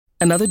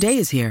Another day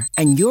is here,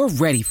 and you're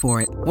ready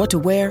for it. What to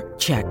wear?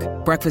 Check.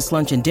 Breakfast,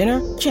 lunch, and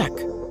dinner? Check.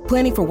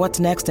 Planning for what's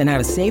next and how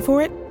to save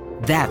for it?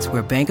 That's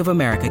where Bank of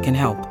America can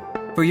help.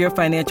 For your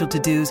financial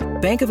to-dos,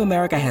 Bank of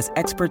America has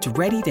experts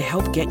ready to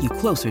help get you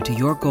closer to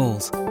your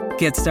goals.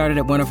 Get started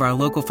at one of our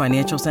local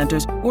financial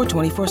centers or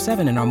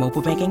 24/7 in our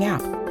mobile banking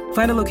app.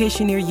 Find a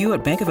location near you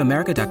at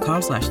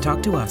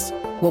bankofamerica.com/talktous.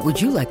 What would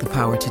you like the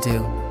power to do?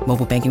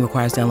 Mobile banking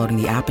requires downloading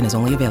the app and is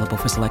only available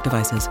for select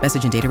devices.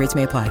 Message and data rates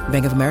may apply.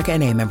 Bank of America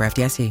N.A., member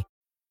FDIC.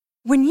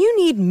 When you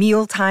need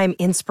mealtime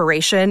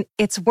inspiration,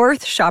 it's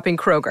worth shopping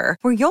Kroger,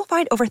 where you'll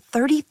find over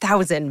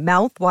 30,000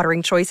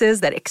 mouth-watering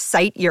choices that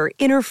excite your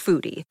inner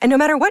foodie. And no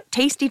matter what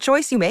tasty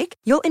choice you make,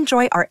 you'll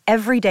enjoy our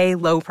everyday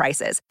low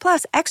prices,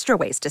 plus extra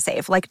ways to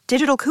save, like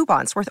digital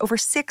coupons worth over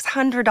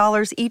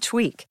 $600 each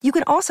week. You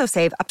can also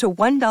save up to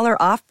 $1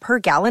 off per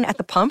gallon at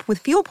the pump with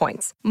fuel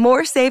points.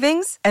 More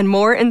savings and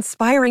more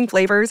inspiring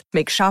flavors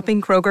make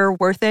shopping Kroger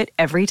worth it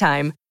every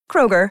time.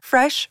 Kroger,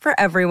 fresh for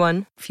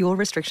everyone. Fuel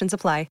restrictions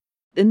apply.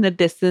 In the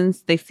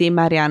distance, they see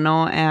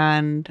Mariano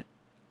and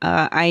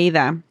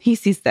Aida. He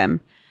sees them.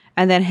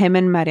 And then him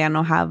and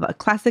Mariano have a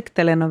classic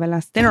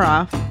telenovela dinner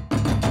off.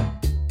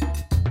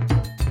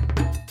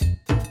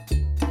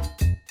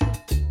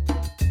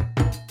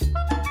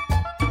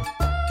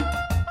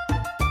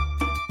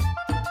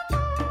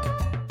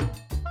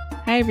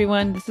 Hi,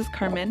 everyone. This is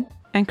Carmen.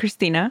 And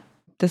Christina.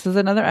 This is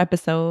another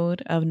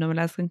episode of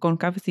Novelas con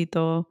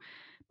Cafecito,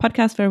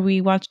 podcast where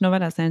we watch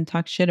novelas and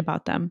talk shit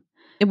about them.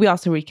 We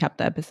also recap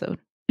the episode.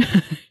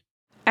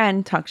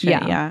 And talk shit,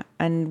 yeah.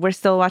 And we're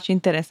still watching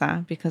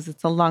Teresa because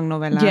it's a long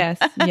novela. Yes,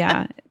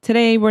 yeah.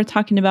 Today we're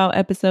talking about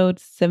episode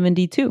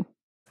 72.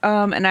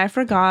 And I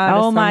forgot.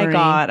 Oh my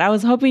God. I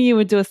was hoping you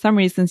would do a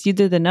summary since you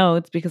did the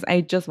notes because I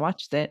just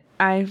watched it.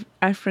 I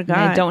forgot.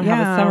 And I don't have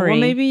a summary. Well,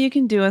 maybe you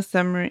can do a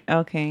summary.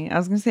 Okay. I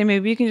was going to say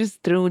maybe you can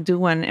just do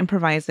one,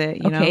 improvise it,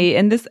 you know? Okay.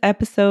 In this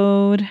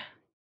episode,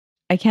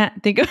 I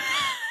can't think of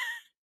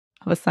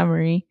a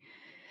summary.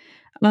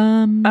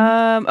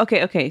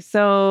 Okay.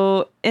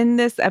 So in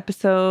this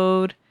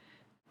episode,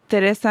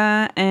 in this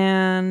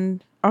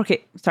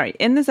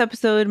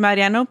episode,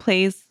 Mariano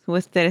plays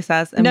with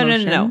Teresa's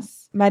emotions. No.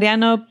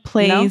 Mariano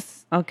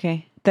plays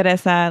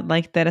Teresa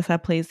like Teresa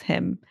plays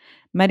him.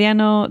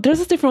 Mariano,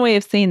 there's a different way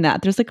of saying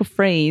that. There's like a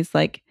phrase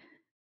like,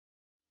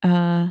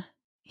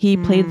 he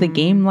played the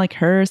game like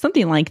her,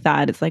 something like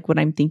that. It's like what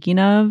I'm thinking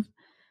of.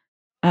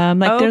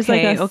 There's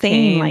like a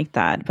saying like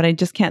that, but I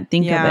just can't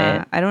think of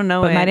it. I don't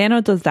know. But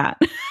Mariano does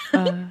that.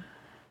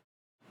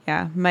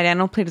 Yeah,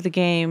 Mariano played the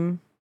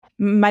game.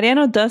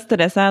 Mariano does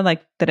Teresa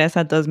like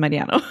Teresa does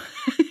Mariano.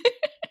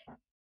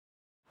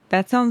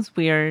 That sounds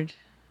weird.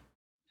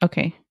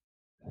 Okay,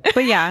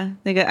 but yeah,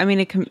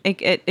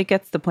 it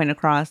gets the point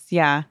across.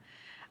 Yeah,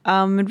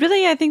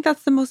 really, I think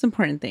that's the most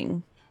important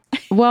thing.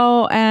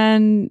 Well,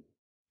 and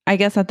I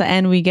guess at the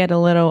end we get a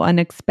little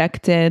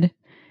unexpected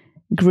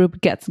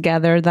group gets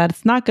together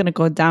that's not going to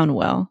go down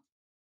well.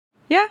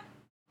 Yeah,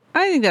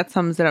 I think that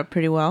sums it up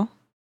pretty well.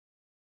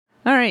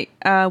 All right.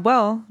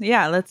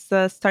 Let's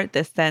start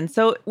this then.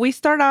 So we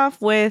start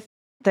off with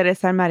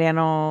Teresa and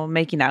Mariano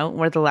making out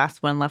where the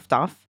last one left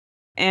off.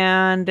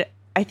 And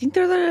I think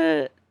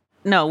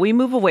we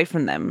move away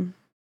from them.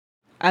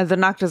 The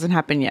knock doesn't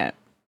happen yet.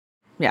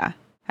 Yeah.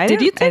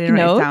 Did you take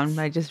notes? Write it down.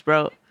 I just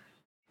wrote.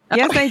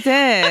 Yes, I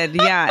did.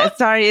 Yeah.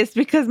 Sorry. It's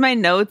because my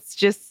notes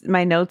just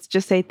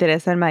say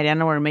Teresa and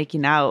Mariano were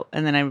making out.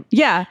 And then I was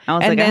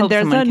and I hope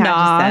there's someone a catches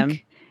knock. them.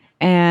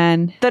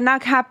 And the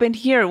knock happened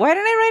here. Why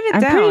didn't I write it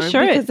down? I'm pretty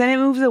sure because then it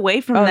moves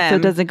away from them. So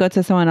does it go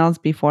to someone else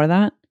before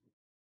that?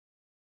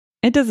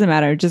 It doesn't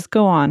matter. Just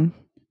go on.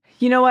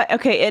 You know what?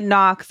 Okay, it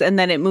knocks and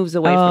then it moves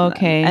away from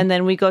them. And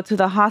then we go to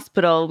the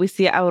hospital. We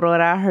see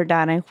Aurora, her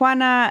dad, and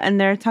Juana,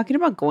 and they're talking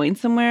about going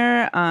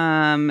somewhere.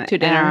 To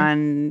dinner.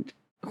 And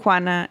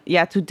Juana,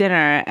 to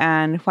dinner.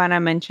 And Juana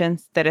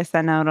mentions Teresa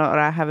and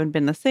Aurora haven't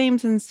been the same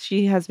since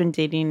she has been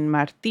dating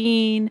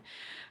Martín.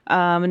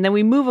 And then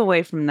we move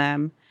away from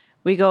them.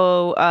 We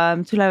go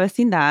to La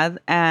Vecindad,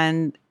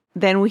 and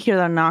then we hear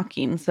the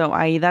knocking. So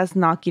Aida's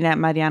knocking at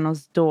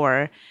Mariano's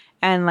door,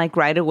 and like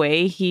right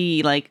away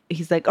he's like,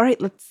 all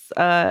right, let's.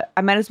 I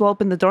might as well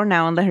open the door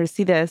now and let her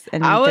see this.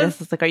 And I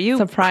was like, are you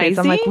surprised? Crazy?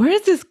 I'm like, where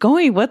is this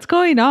going? What's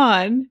going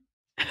on?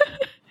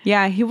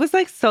 Yeah, he was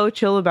like so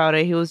chill about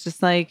it. He was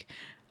just like,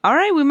 all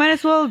right, we might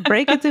as well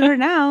break it to her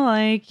now,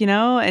 like, you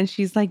know. And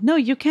she's like, no,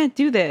 you can't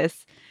do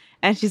this,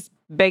 and she's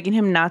begging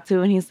him not to,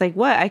 and he's like,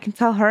 what? I can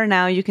tell her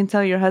now, you can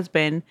tell your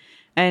husband.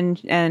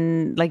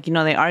 And like, you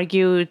know, they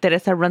argue.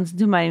 Teresa runs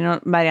into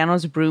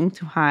Mariano's room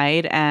to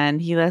hide, and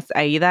he lets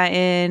Aida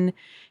in.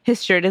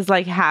 His shirt is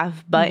like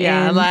half buttoned.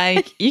 Yeah,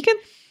 like you can,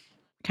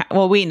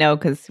 well, we know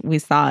because we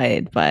saw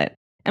it, but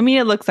I mean,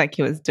 it looks like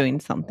he was doing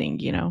something,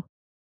 you know.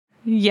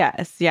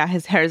 Yes, yeah,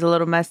 his hair is a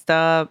little messed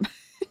up.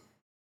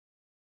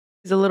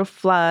 He's a little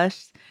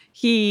flushed.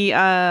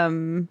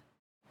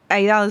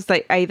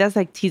 Aida's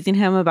like teasing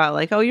him about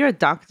like, oh, you're a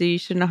doctor, you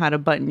should know how to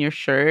button your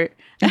shirt.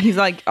 And he's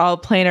like all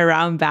playing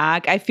around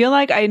back. I feel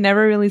like I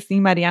never really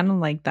seen Mariano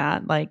like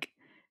that. Like,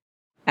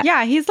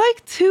 Yeah, he's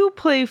like too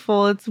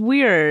playful. It's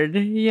weird.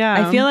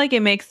 Yeah. I feel like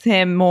it makes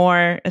him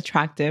more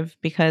attractive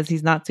because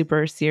he's not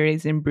super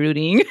serious and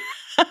brooding.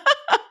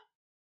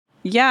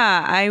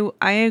 Yeah,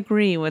 I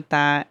agree with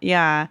that.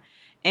 Yeah.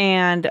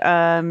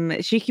 And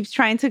she keeps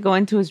trying to go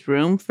into his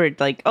room for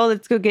like, oh,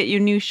 let's go get you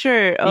a new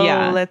shirt. Oh,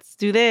 Yeah. let's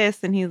do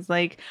this. And he's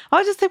like, oh,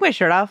 I'll just take my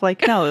shirt off.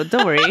 Like, no,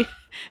 don't worry.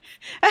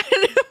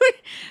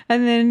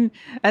 and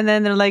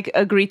then they're like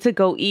agree to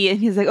go eat. And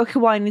he's like, okay,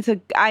 well, I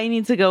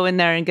need to go in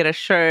there and get a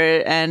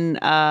shirt. And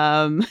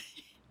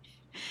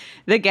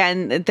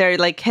again, they're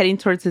like heading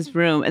towards his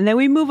room, and then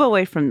we move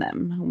away from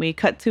them. We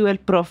cut to El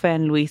Profe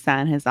and Luisa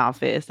in his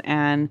office,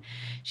 and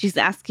she's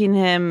asking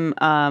him,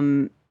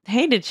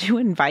 hey, did you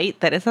invite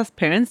Teresa's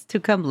parents to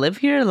come live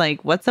here?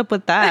 Like, what's up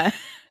with that?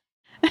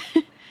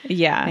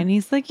 Yeah. And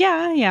he's like,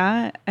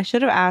 yeah, I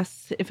should have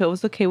asked if it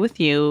was okay with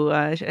you.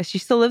 She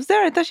still lives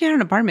there? I thought she had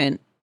an apartment.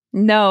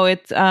 No,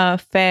 it's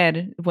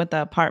Fed with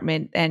the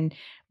apartment. And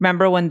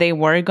remember when they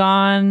were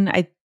gone?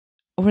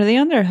 Were they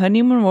on their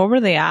honeymoon? What were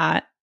they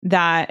at?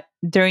 That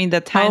during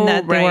the time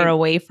that they were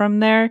away from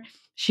there,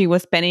 she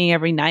was spending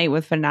every night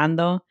with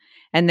Fernando.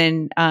 And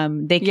then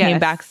they came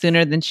back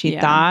sooner than she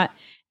thought.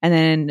 And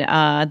then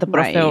the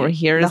profe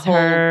overhears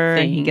her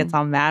and he gets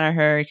all mad at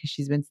her because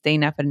she's been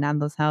staying at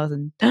Fernando's house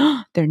and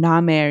they're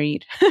not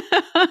married.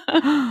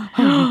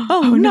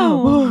 oh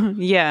no.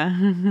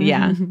 Yeah.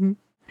 Yeah.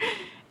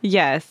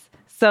 Yes.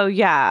 So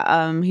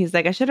he's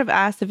like, I should have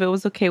asked if it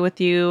was okay with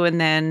you.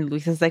 And then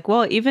Luisa's like,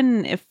 well,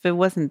 even if it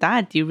wasn't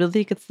that, do you really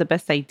think it's the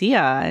best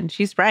idea? And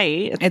she's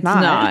right. It's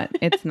not.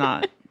 It's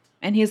not.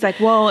 And he's like,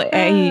 well,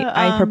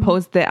 I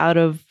proposed it out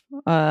of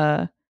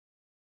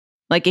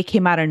like it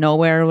came out of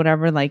nowhere or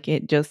whatever. Like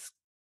it just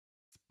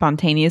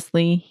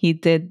spontaneously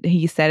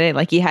he said it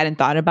like he hadn't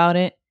thought about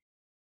it.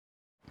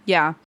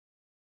 Yeah.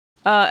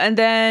 And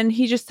then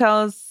he just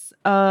tells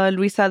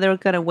Luisa they're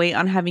going to wait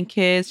on having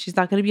kids. She's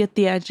not going to be a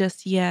tia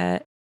just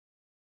yet.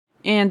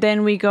 And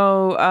then we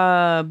go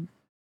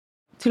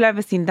to La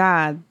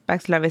Vecindad,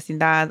 back to La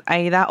Vecindad.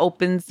 Aida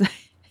opens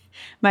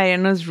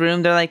Mariano's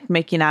room. They're like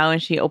making out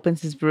and she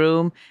opens his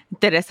room.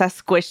 Teresa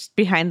squished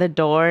behind the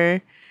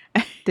door.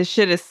 This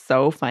shit is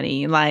so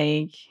funny.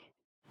 Like,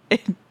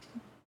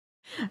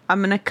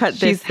 I'm going to cut this.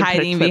 She's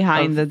hiding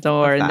behind the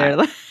door and they're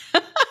like,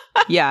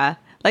 yeah.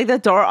 Like the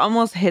door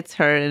almost hits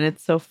her and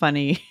it's so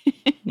funny.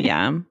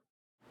 Yeah.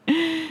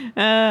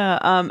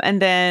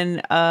 And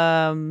then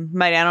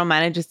Mariano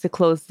manages to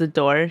close the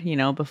door,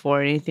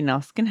 before anything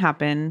else can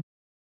happen.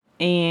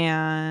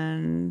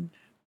 And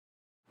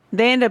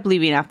they end up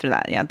leaving after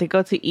that. Yeah, they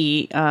go to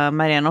eat.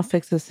 Mariano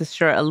fixes his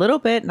shirt a little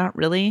bit, not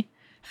really.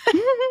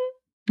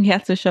 He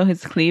has to show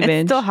his cleavage.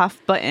 It's still half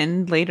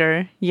buttoned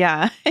later.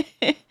 Yeah.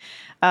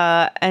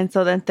 And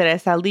so then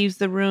Teresa leaves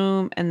the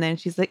room and then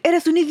she's like,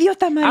 eres un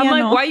idiota, Mariano.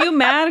 I'm like, why are you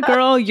mad,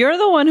 girl? You're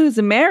the one who's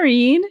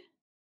married.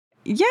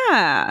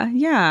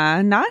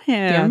 Yeah, not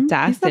him. The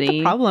audacity. He's not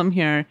the problem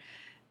here.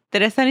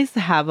 Teresa needs to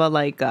have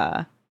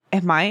a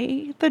am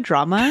I the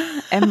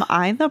drama? Am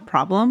I the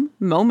problem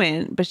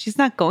moment? But she's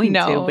not going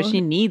to, but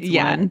she needs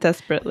one.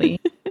 Desperately.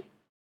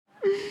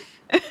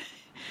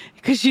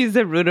 Because she's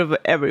the root of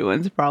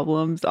everyone's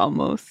problems,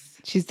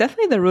 almost. She's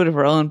definitely the root of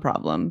her own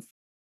problems.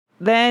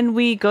 Then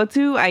we go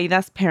to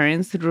Aida's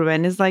parents.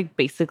 Ruben is like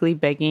basically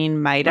begging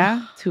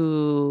Mayra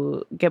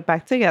to get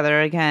back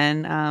together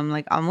again,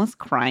 like almost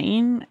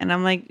crying. And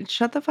I'm like,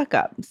 shut the fuck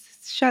up.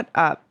 Shut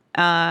up.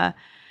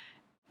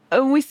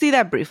 We see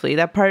that briefly.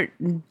 That part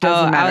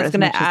doesn't matter. I was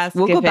going to ask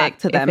we'll go back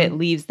to them. If it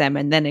leaves them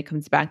and then it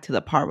comes back to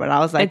the part where I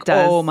was like,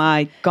 oh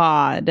my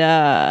God.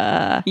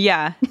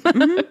 Yeah.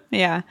 Mm-hmm.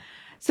 Yeah.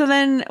 So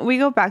then we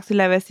go back to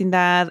La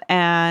Vecindad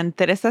and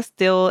Teresa's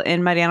still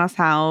in Mariano's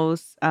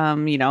house,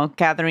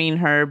 gathering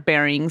her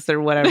bearings or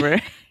whatever.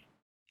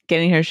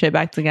 Getting her shit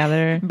back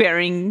together.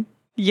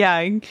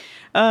 Yeah.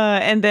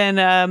 And then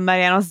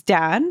Mariano's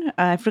dad,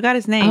 I forgot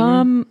his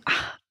name.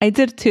 I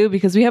did too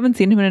because we haven't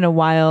seen him in a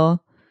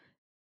while.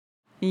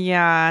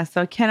 Yeah,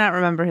 so I cannot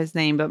remember his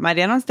name, but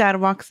Mariano's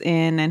dad walks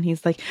in and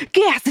he's like,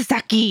 ¿Qué haces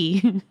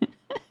aquí?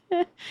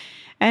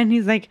 And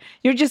he's like,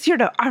 you're just here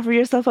to offer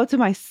yourself up to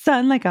my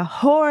son like a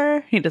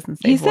whore. He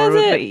doesn't say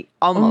whore, but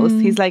almost.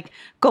 He's like,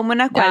 como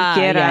una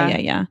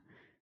cualquiera.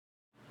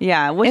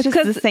 Yeah, which is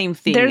the same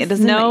thing. There's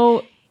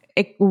no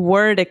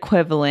word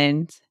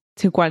equivalent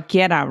to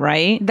cualquiera,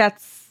 right?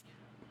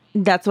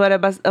 That's what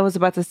I was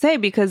about to say,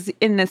 because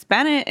in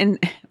Spanish,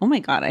 oh my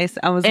God, I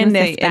was going to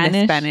say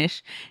in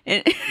Spanish.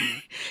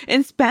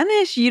 In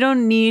Spanish, you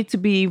don't need to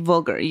be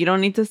vulgar. You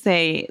don't need to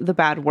say the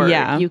bad word.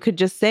 Yeah. You could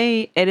just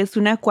say, eres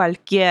una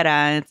cualquiera.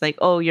 And it's like,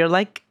 oh, you're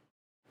like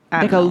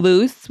a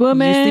loose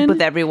woman. You sleep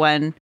with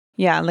everyone.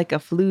 Yeah, like a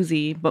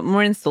floozy, but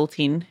more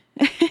insulting.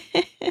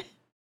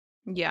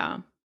 Yeah.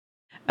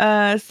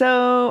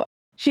 So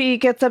she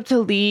gets up to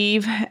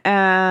leave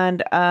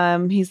and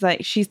he's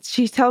like,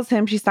 she tells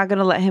him she's not going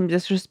to let him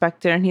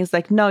disrespect her. And he's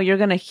like, no, you're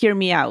going to hear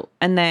me out.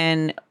 And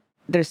then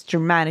there's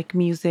dramatic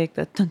music,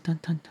 the dun, dun,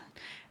 dun, dun.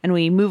 And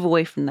we move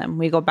away from them.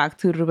 We go back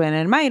to Ruben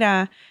and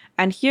Mayra.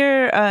 And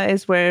here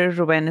is where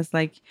Ruben is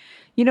like,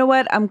 you know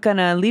what? I'm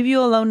gonna leave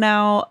you alone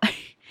now.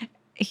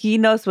 He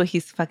knows what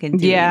he's fucking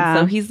doing. Yeah.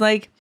 So he's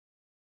like,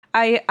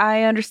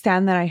 I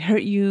understand that I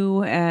hurt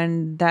you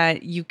and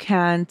that you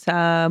can't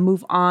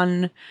move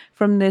on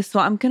from this. So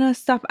I'm going to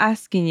stop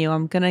asking you.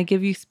 I'm going to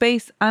give you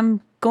space.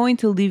 I'm going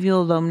to leave you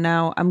alone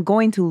now. I'm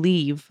going to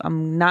leave.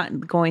 I'm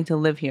not going to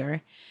live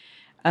here.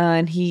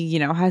 And he,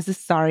 has this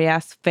sorry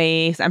ass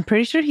face. I'm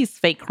pretty sure he's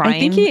fake crying. I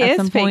think he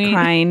is fake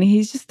crying.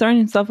 He's just throwing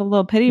himself a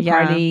little pity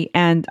party.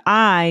 And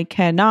I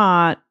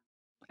cannot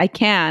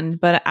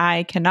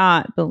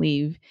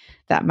believe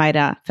that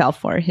Mayra fell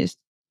for his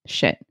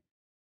shit.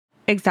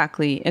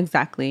 Exactly. And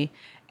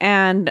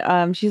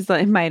she's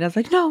like, Mayra's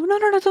like, no,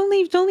 don't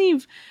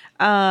leave.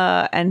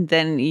 And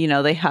then,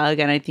 they hug,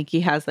 and I think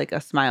he has like a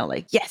smile,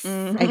 like, yes,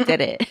 I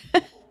did it.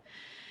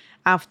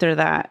 After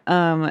that,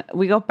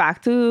 we go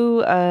back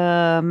to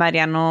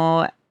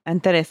Mariano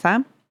and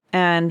Teresa,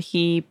 and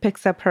he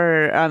picks up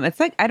her, it's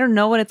like, I don't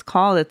know what it's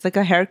called. It's like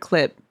a hair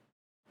clip.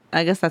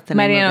 I guess that's the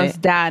name of it. Mariano's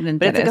dad and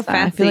Teresa. It's like a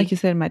fancy... I feel like you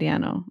said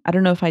Mariano. I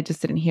don't know if I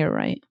just didn't hear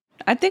right.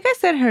 I think I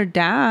said her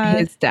dad.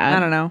 His dad. I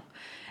don't know.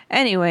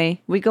 Anyway,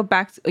 we go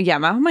back to... Yeah,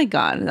 oh my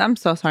God. I'm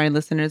so sorry,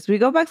 listeners. We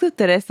go back to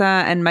Teresa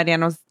and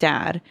Mariano's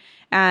dad.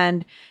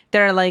 And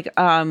they're like,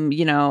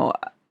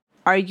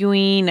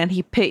 arguing, and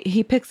he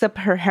picks up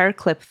her hair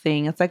clip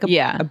thing. It's like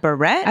a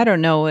barrette. I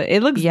don't know. It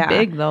looks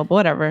big though, but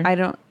whatever. I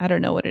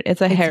don't know what it is.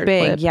 It's a hair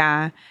big, clip.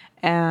 Yeah.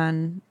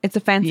 And it's a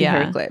fancy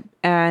hair clip.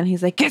 And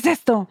he's like, ¿Qué es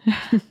esto?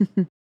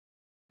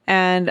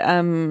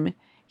 And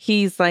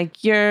he's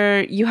like,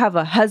 you have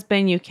a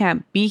husband. You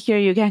can't be here.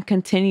 You can't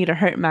continue to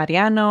hurt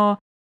Mariano.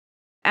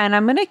 And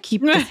I'm going to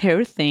keep this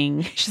hair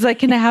thing. She's like,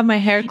 can I have my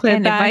hair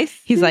clip back?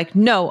 He's like,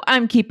 no,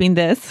 I'm keeping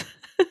this.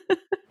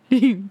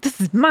 This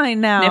is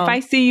mine now. And if I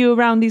see you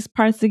around these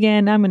parts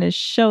again, I'm going to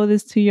show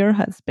this to your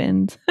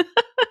husband.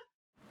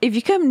 If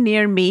you come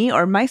near me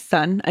or my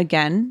son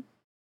again,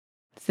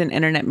 it's an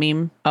internet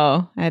meme.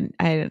 Oh,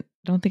 I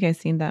don't think I've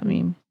seen that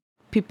meme.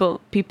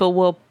 People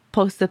will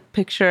post a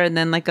picture and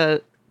then like a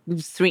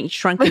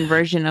shrunken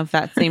version of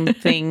that same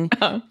thing.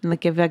 Oh.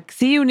 Like, if I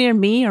see you near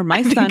me or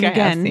my son again.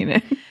 I've seen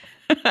it.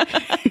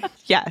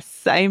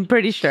 Yes, I'm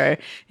pretty sure.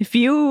 If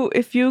you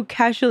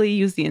casually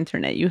use the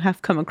internet, you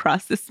have come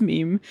across this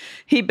meme.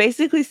 He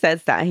basically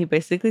says that. He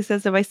basically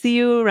says, if I see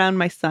you around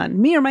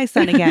me or my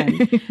son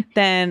again,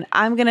 then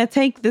I'm going to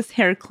take this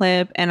hair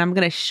clip and I'm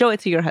going to show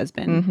it to your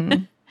husband.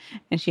 Mm-hmm.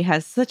 And she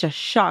has such a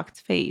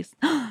shocked face.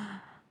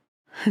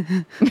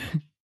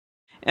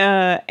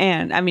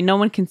 And I mean, no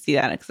one can see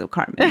that except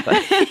Carmen, but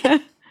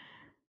it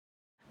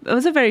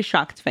was a very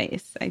shocked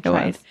face. I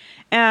tried.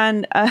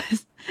 And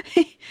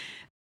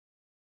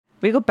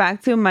we go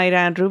back to Mayra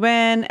and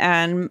Ruben,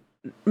 and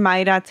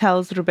Mayra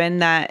tells Ruben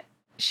that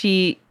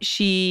she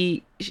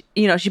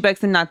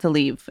begs him not to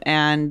leave.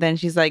 And then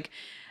she's like,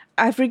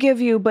 I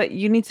forgive you, but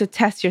you need to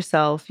test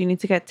yourself. You need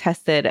to get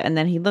tested. And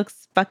then he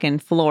looks fucking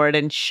floored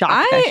and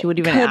shocked that she would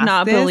even ask this. I could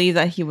not believe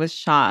that he was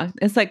shocked.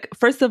 It's like,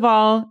 first of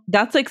all,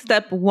 that's like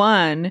step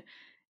one.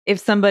 If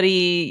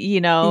somebody,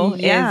 is infiel,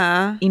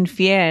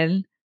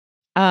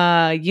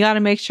 you got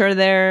to make sure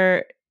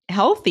they're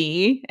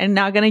healthy and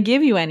not going to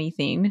give you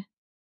anything.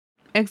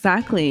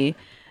 Exactly.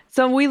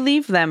 So we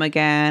leave them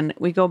again.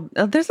 We go,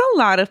 there's a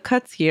lot of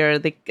cuts here.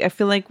 I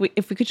feel like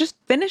if we could just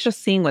finish a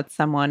scene with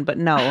someone, but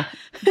no.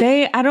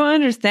 I don't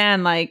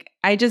understand. Like,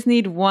 I just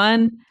need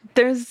one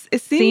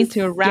scene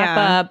to wrap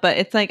up. But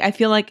it's like, I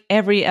feel like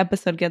every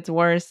episode gets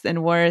worse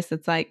and worse.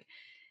 It's like,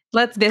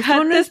 let's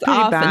cut this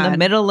off in the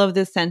middle of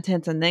this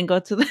sentence and then go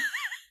to the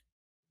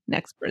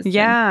next person.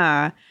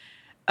 Yeah.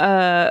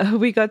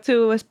 We go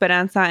to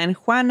Esperanza and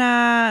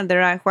Juana.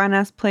 They're at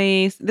Juana's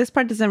place. This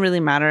part doesn't really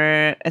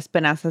matter.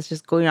 Esperanza's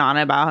just going on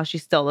about how she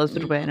still lives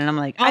with Ruben, and I'm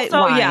like,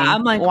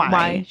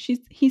 why?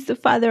 He's the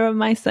father of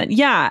my son.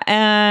 Yeah,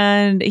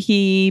 and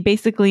he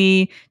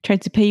basically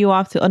tried to pay you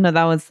off to. Oh no,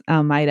 that was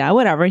Mayra.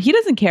 Whatever. He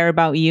doesn't care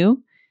about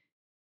you.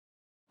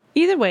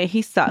 Either way,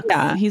 he sucks.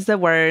 Yeah. He's the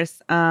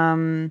worst.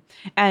 And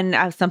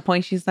at some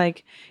point, she's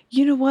like,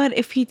 you know what?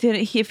 If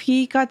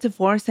he got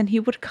divorced and he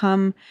would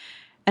come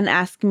and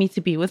ask me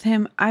to be with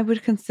him, I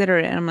would consider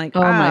it. And I'm like,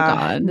 oh my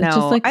God. No, it's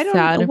just like I don't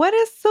sad. know. What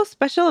is so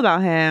special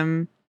about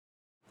him?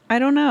 I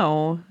don't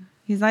know.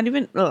 He's not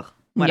even, whatever.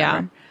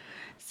 Yeah.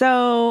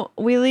 So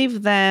we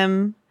leave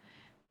them,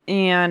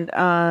 and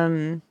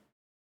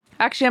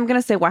actually, I'm going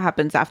to say what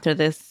happens after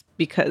this,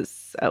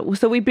 because,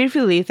 so we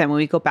briefly leave them and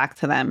we go back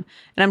to them.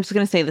 And I'm just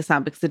going to say this now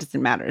because it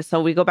doesn't matter.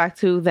 So we go back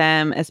to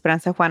them,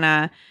 Esperanza,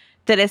 Juana,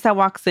 Teresa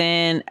walks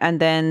in,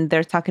 and then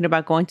they're talking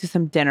about going to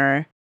some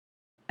dinner.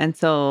 And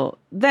so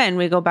then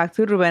we go back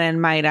to Ruben and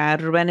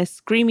Mayra. Ruben is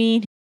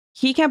screaming.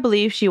 He can't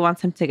believe she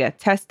wants him to get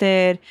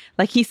tested.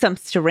 Like he's some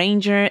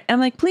stranger. And I'm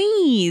like,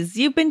 please,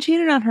 you've been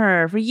cheating on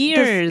her for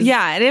years.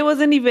 And it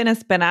wasn't even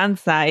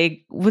Esperanza. It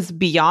was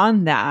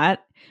beyond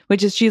that,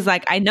 which is she's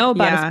like, I know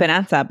about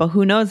Esperanza, but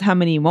who knows how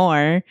many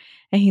more.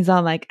 And he's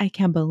all like, I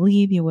can't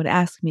believe you would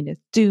ask me to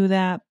do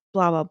that,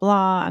 blah, blah,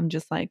 blah. I'm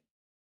just like.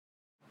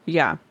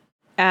 Yeah.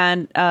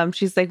 And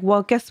she's like,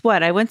 well, guess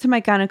what? I went to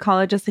my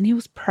gynecologist and he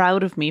was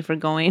proud of me for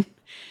going.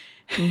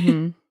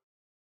 Mm-hmm.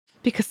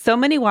 Because so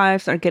many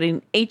wives are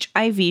getting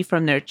HIV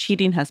from their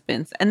cheating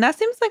husbands. And that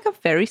seems like a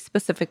very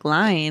specific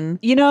line.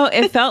 You know,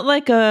 it felt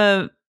like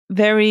a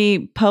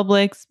very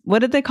public, what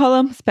did they call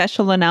them?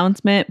 Special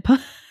announcement?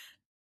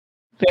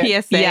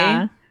 PSA.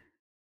 Yeah.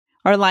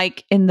 Or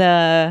like in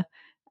the,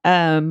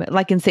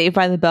 like in Saved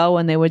by the Bell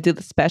when they would do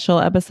the special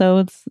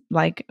episodes,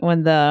 like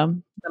when the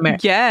weed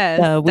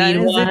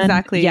one.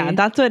 Exactly. Yeah,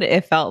 that's what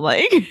it felt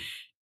like.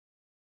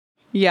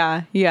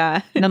 Yeah.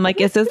 And I'm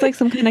like, is this like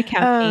some kind of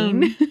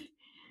campaign?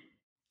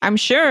 I'm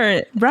sure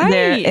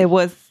it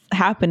was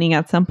happening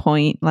at some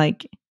point,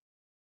 like,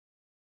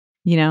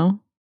 you know?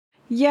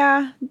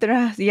 Yeah,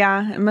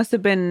 it must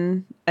have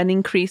been an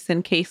increase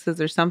in cases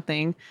or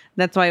something.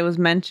 That's why it was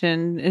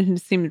mentioned.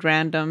 It seemed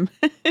random.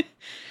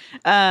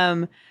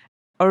 Or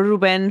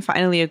Ruben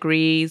finally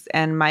agrees,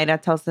 and Mayra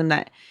tells him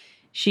that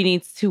he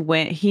needs to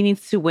win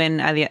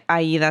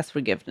Aida's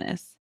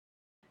forgiveness.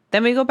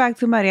 Then we go back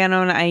to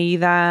Mariano and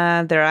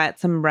Aida. They're at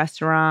some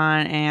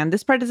restaurant, and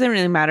this part doesn't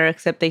really matter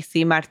except they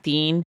see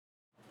Martin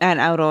and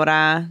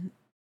Aurora.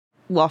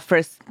 Well,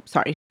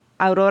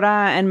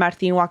 Aurora and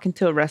Martin walk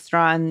into a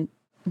restaurant.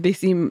 They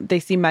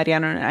see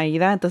Mariano and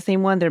Aida, the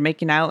same one. They're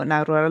making out, and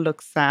Aurora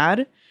looks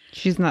sad.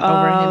 She's not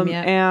over him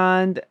yet.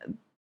 And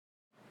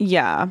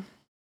yeah,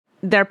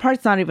 their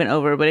part's not even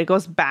over, but it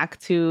goes back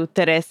to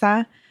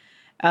Teresa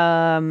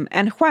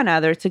and Juana.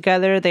 They're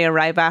together. They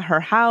arrive at her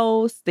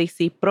house. They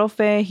see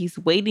Profe. He's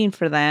waiting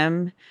for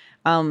them.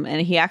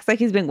 And he acts like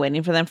he's been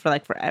waiting for them for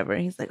like forever.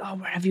 He's like, oh,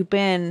 where have you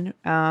been?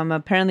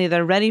 Apparently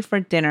they're ready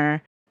for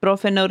dinner.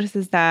 Profe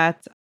notices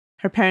that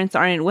her parents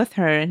aren't with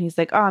her. And he's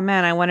like, oh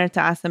man, I wanted to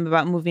ask them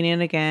about moving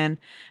in again.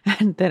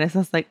 And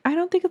Teresa's like, I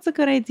don't think it's a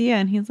good idea.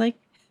 And he's like,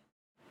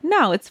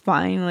 no, it's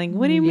fine. Like,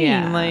 what do you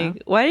mean?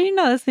 Like, why are you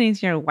not listening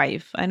to your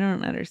wife? I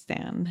don't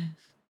understand.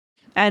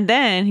 And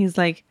then he's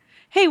like,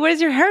 hey,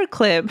 where's your hair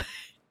clip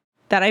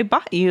that I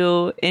bought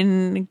you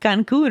in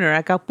Cancun or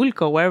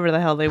Acapulco, wherever the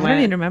hell they went? I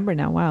don't even remember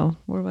now. Wow.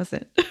 Where was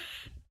it?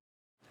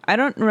 I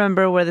don't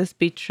remember where this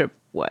beach trip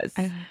was.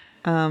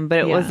 But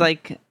it was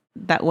like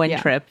that one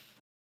trip.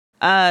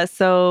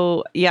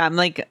 So yeah, I'm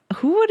like,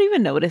 who would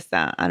even notice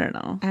that? I don't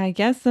know. I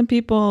guess some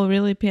people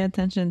really pay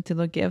attention to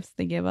the gifts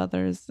they give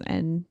others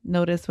and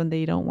notice when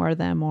they don't wear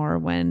them or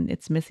when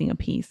it's missing a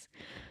piece.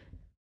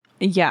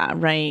 Yeah,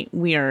 right.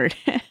 Weird.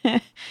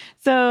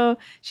 So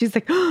she's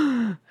like,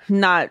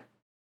 not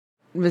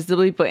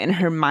visibly, but in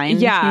her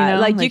mind. Yeah, you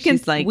know? like you can,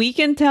 like, we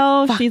can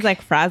tell fuck. She's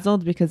like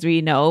frazzled because we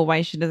know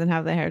why she doesn't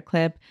have the hair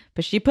clip,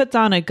 but she puts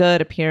on a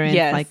good appearance,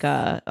 like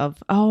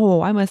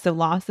I must have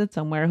lost it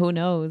somewhere. Who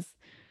knows?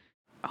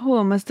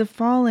 Oh, it must have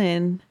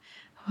fallen.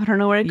 I don't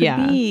know where it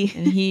could be.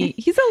 And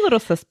he's a little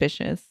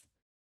suspicious.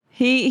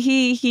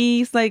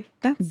 He's like,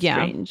 that's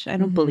strange. I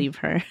don't believe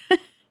her.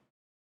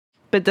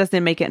 But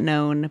doesn't make it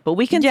known. But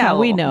we can tell.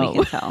 We know. We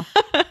can tell.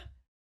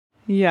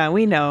 Yeah,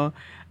 we know.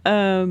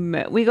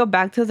 We go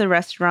back to the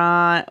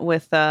restaurant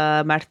with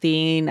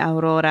Martin,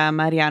 Aurora,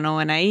 Mariano,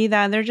 and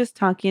Aida. They're just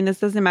talking.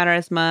 This doesn't matter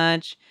as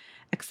much,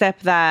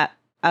 except that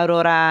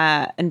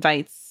Aurora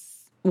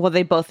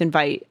they both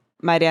invite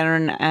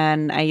Mariano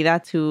and Aida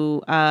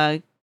to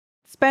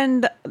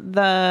spend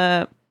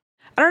I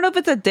don't know if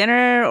it's a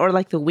dinner or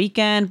like the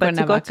weekend, but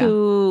to go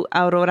to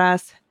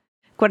Aurora's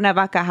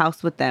Cuernavaca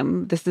house with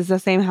them. This is the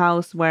same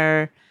house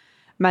where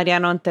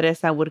Mariano and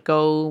Teresa would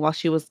go while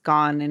she was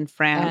gone in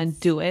France. And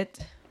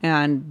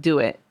do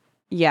it.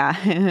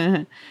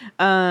 Yeah.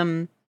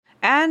 And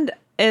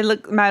it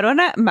looked I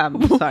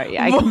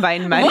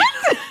combined Mariano.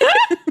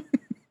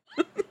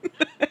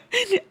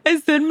 I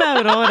said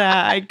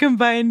Aurora. I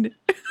combined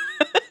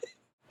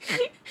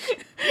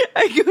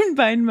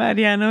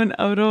Mariano and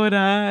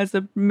Aurora as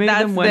a made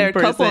That's them one their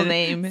person. couple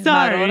name.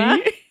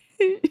 Sorry.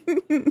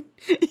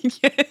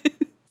 Yes.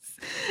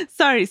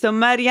 Sorry. So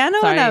Mariano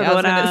and Aurora. I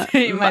was gonna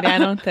say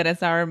Mariano,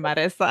 Teresa, or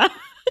Marisa.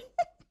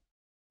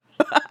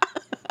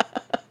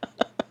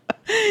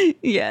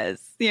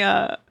 Yes.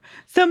 Yeah.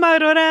 So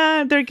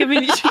Aurora, they're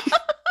giving each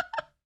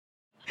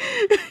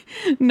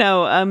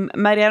No,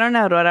 Mariano and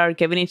Aurora are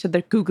giving each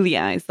other googly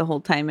eyes the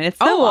whole time, and it's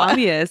so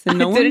obvious, and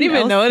no one didn't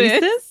even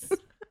notice this.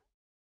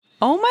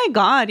 Oh my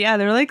god, yeah,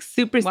 they're like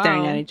super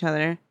staring at each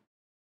other.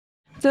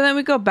 So then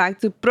we go back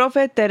to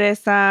Profe,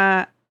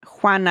 Teresa,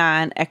 Juana,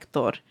 and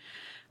Hector.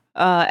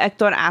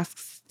 Hector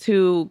asks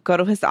to go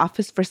to his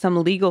office for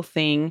some legal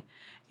thing,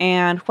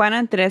 and Juana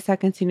and Teresa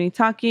continue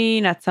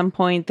talking. At some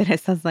point,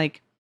 Teresa's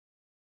like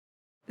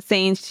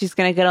saying she's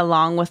going to get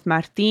along with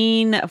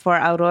Martin for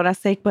Aurora's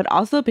sake, but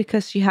also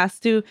because she has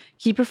to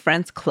keep her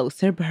friends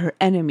closer, but her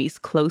enemies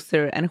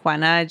closer. And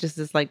Juana just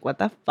is like, what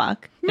the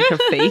fuck? Like her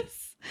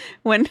face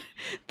when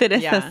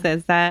Teresa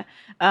says that.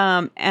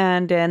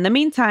 And in the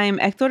meantime,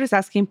 Hector is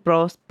asking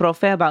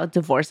Profe about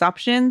divorce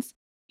options.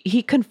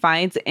 He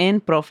confides in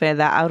Profe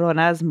that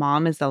Aurora's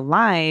mom is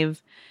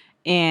alive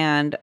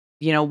and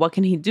what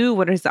can he do?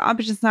 What are his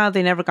options now?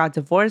 They never got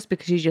divorced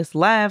because she just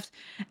left.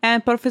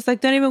 And Profe's like,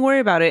 don't even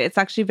worry about it. It's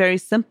actually very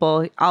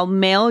simple. I'll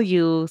mail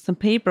you some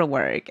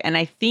paperwork. And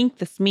I think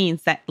this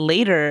means that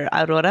later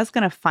Aurora's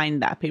going to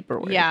find that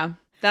paperwork. Yeah.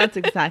 That's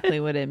exactly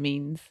what it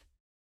means.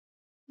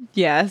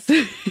 Yes.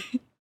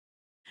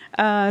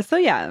 So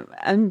yeah,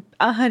 I'm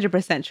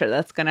 100% sure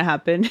that's gonna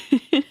happen.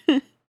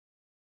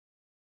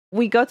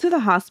 We go to the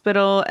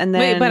hospital and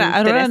then wait, but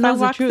Aurora knows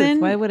the truth.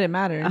 in. Why would it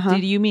matter?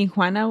 Did you mean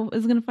Juana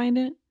is gonna find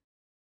it?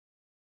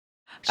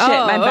 Shit,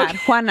 my bad.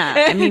 Juana.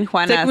 I mean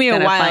Juana. Took me a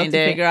while to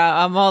figure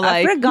out. I'm all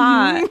like, I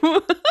forgot.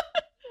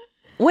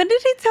 When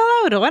did he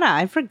tell Aurora?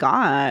 I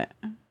forgot.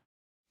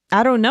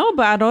 I don't know,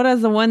 but Aurora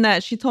is the one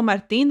that she told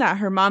Martin that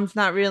her mom's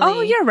not really.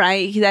 Oh, you're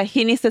right. That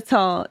he needs to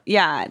tell.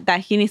 Yeah, that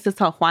he needs to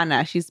tell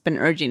Juana. She's been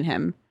urging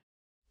him.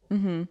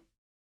 Mm-hmm.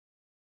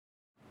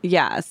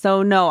 Yeah.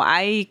 So no,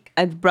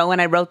 when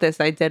I wrote this,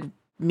 I did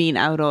mean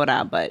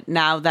Aurora, but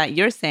now that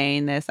you're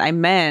saying this, I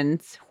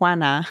meant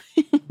Juana.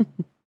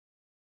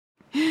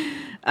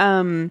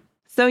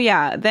 So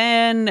yeah,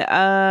 then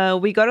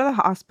we go to the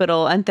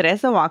hospital and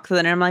Teresa walks in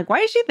and I'm like, why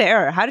is she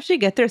there? How did she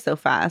get there so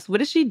fast?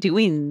 What is she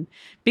doing?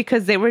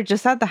 Because they were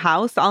just at the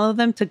house, all of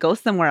them, to go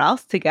somewhere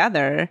else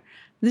together.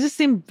 This just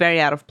seemed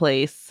very out of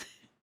place.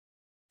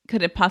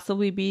 Could it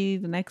possibly be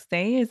the next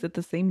day? Is it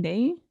the same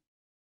day?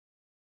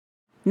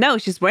 No,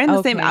 she's wearing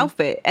the same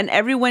outfit. And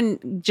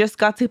everyone just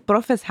got to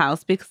Profe's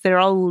house because they're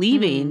all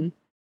leaving.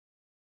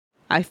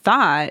 I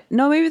thought.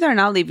 No, maybe they're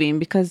not leaving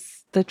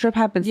because the trip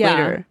happens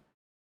later.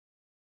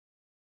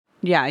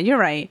 Yeah, you're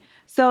right.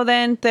 So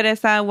then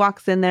Teresa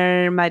walks in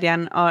there,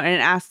 Mariano,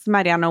 and asks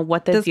Mariano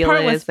what the deal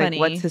is. Like,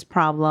 what's his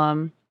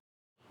problem?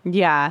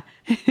 Yeah.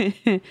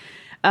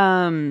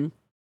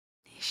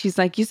 She's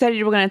like, you said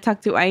you were going to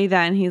talk to Aida.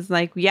 And he's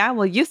like, yeah,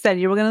 well, you said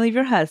you were going to leave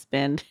your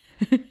husband.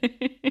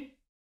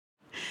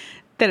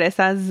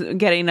 Teresa's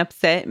getting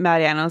upset.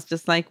 Mariano's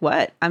just like,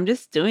 what? I'm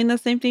just doing the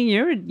same thing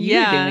you're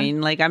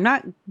doing. Like,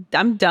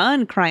 I'm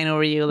done crying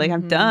over you. Like,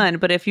 I'm done.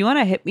 But if you want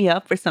to hit me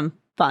up for some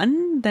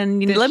fun, then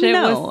let me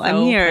know. So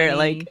I'm here.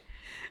 Funny.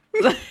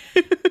 Like,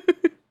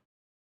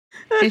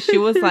 and she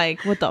was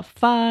like, what the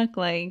fuck?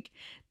 Like,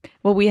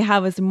 what we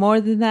have is more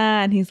than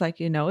that. And he's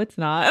like, it's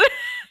not.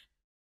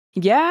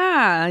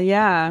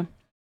 Yeah.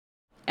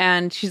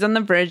 And she's on the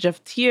verge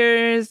of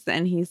tears.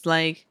 And he's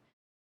like,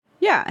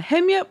 yeah,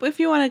 hit me up if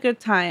you want a good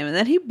time. And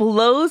then he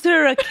blows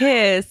her a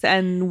kiss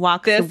and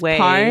walks away. This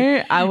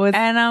part, I was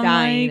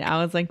dying. Like, I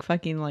was like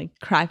fucking like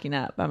cracking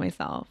up by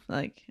myself.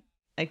 Like,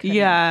 I couldn't.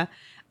 Yeah.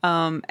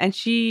 And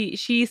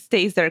she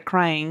stays there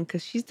crying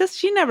because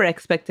she never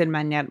expected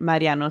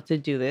Mariano to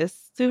do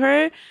this to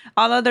her.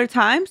 All other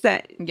times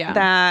that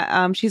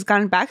she's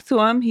gone back to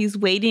him, he's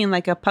waiting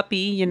like a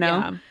puppy,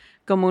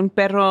 como un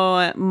perro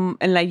en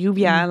la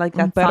lluvia, like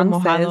that song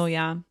mojado, says.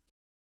 Yeah,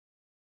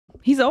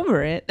 he's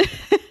over it.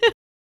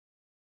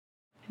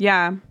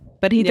 Yeah,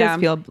 but he does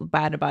feel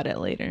bad about it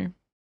later.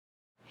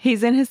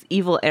 He's in his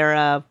evil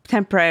era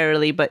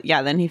temporarily, but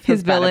then he feels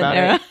his villain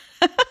era.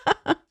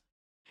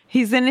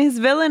 He's in his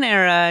villain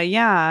era,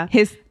 yeah.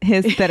 His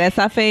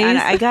Teresa phase. And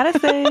I gotta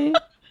say,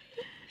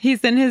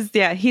 he's in his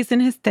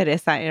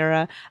Teresa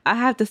era. I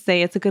have to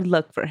say, it's a good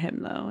look for him,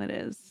 though. It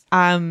is.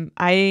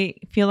 I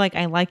feel like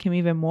I like him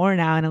even more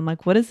now, and I'm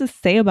like, what does this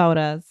say about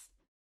us?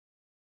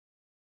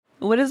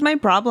 What is my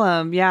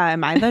problem? Yeah,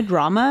 am I the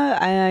drama?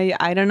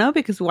 I don't know,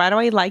 because why do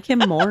I like him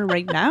more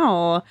right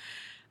now?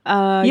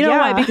 You know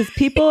why? Because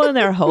people in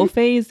their hoe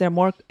phase,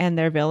 and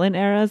their villain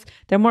eras,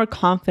 they're more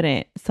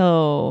confident.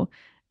 So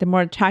they're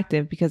more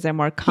attractive because they're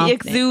more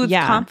confident. He exudes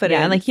confidence.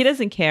 Yeah, and like he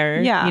doesn't care,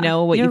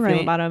 what you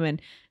feel about him.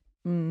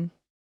 And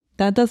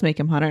that does make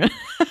him hotter.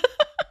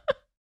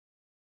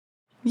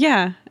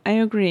 Yeah, I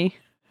agree.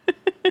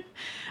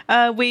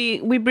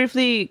 We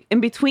briefly,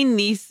 in between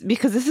these,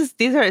 because this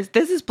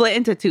is split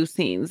into two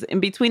scenes. In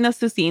between those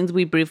two scenes,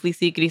 we briefly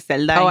see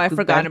Griselda. Oh, I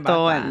forgot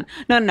about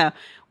that. No.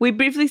 We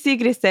briefly see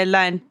Griselda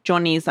and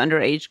Johnny's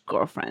underage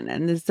girlfriend,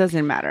 and this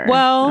doesn't matter.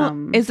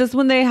 Well, is this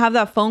when they have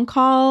that phone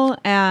call?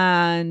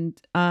 And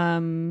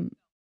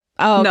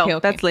okay.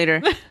 That's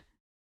later.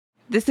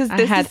 This is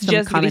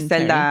just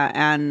Griselda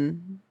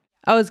and.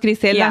 Oh, it's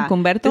Griselda and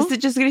Humberto? This is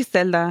just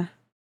Griselda.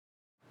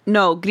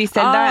 No,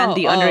 Griselda and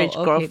the underage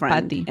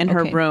girlfriend Patty. In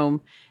her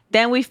room.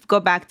 Then we go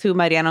back to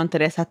Mariano and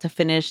Teresa to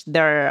finish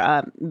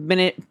their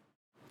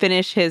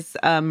finish his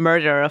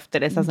murder of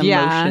Teresa's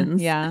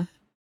emotions. Yeah.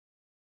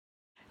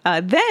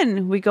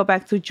 Then we go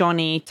back to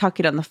Johnny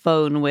talking on the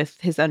phone with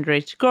his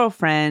underage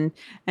girlfriend,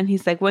 and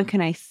he's like, "When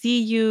can I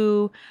see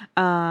you?"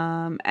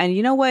 And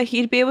you know what?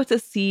 He'd be able to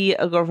see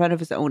a girlfriend of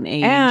his own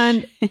age.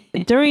 And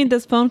during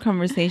this phone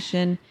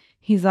conversation,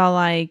 he's all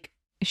like.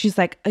 She's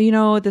like,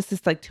 this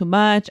is like too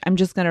much. I'm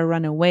just going to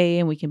run away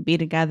and we can be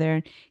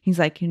together. He's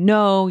like,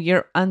 no,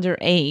 you're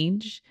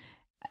underage.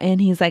 And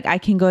he's like, I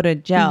can go to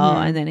jail.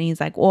 Mm-hmm. And then he's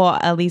like, well,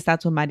 at least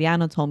that's what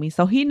Mariano told me.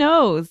 So he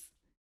knows.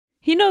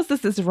 He knows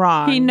this is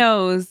wrong. He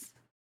knows.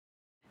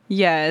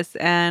 Yes.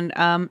 And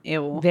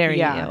ew.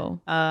 Very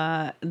ill.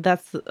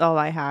 That's all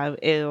I have.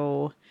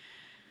 Ew.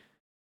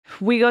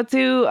 We go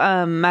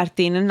to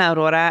Martin and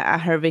Aurora at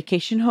her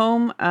vacation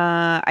home.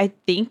 I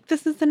think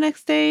this is the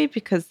next day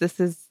because this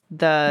is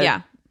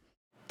the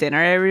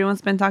dinner everyone's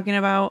been talking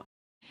about.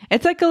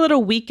 It's like a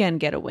little weekend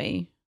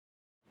getaway.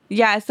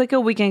 Yeah, it's like a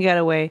weekend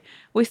getaway.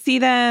 We see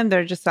them.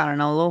 They're just, I don't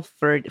know,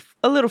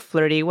 a little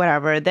flirty,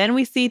 whatever. Then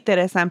we see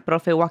Teresa and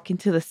Profe walking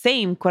to the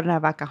same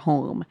Cuernavaca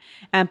home.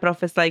 And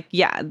Profe's like,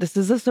 yeah, this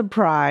is a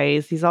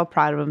surprise. He's all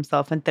proud of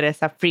himself. And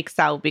Teresa freaks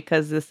out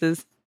because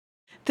this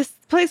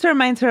place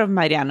reminds her of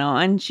Mariano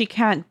and she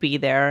can't be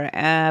there.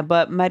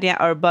 But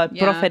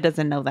Profe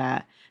doesn't know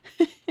that.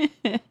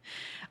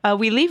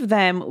 We leave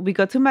them. We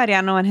go to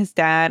Mariano and his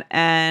dad,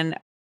 and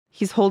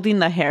he's holding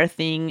the hair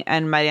thing,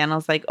 and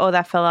Mariano's like, oh,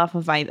 that fell off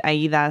of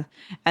Aida.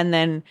 And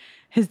then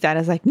his dad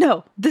is like,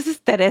 no, this is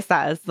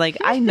Teresa's. Like,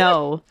 I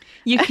know.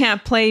 You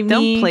can't play me.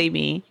 Don't play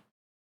me.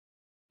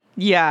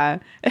 Yeah.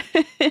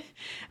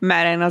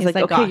 Mariano's like,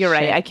 okay, you're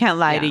right. I can't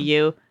lie to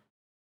you.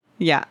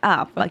 Yeah.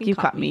 Fuck, you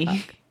caught me.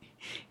 Fuck.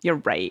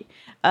 You're right.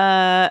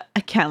 I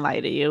can't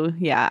lie to you.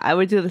 Yeah, I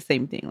would do the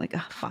same thing. Like,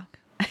 oh, fuck.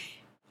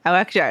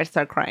 I'd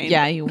start crying.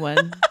 Yeah, you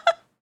would.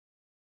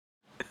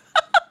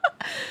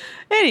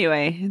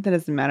 Anyway, that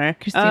doesn't matter.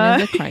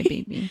 Christina's a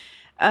crybaby.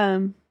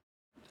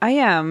 I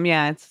am.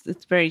 Yeah,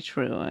 it's very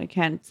true. I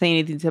can't say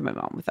anything to my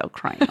mom without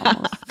crying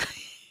almost.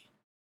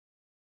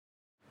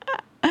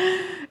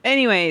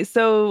 Anyway,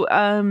 so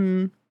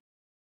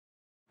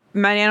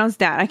Mariano's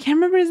dad. I can't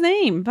remember his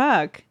name.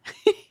 Fuck.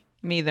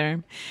 Me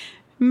either.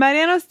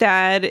 Mariano's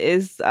dad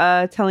is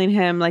telling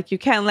him, like, you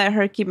can't let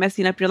her keep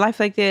messing up your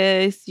life like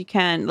this. You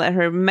can't let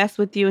her mess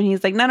with you. And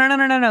he's like,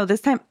 no.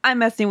 This time I'm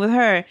messing with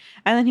her.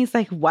 And then he's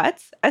like,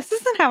 what? This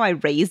isn't how I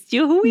raised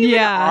you. Who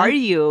even are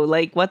you?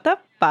 Like, what the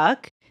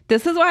fuck?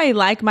 This is why I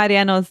like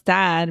Mariano's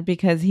dad,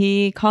 because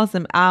he calls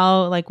him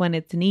out, like, when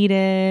it's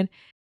needed.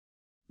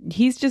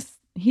 He's just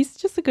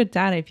a good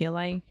dad, I feel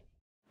like.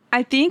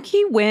 I think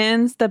he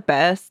wins the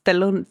best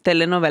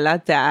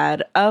telenovela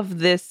dad of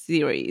this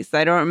series.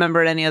 I don't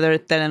remember any other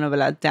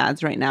telenovela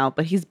dads right now,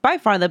 but he's by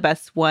far the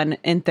best one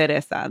in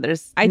Teresa.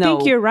 I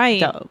think you're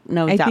right.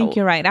 No doubt. I think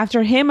you're right.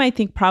 After him, I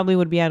think probably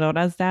would be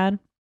Aurora's dad.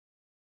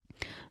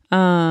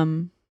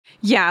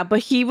 Yeah, but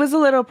he was a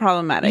little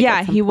problematic.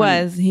 Yeah, he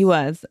was.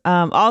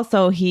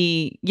 Also,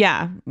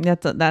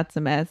 that's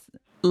a mess.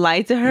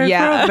 Lied to her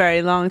for a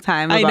very long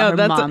time about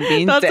her mom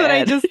being dead. That's what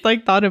I just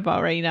thought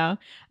about right now.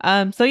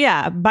 So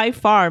yeah, by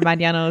far,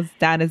 Mariano's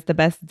dad is the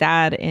best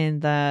dad in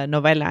the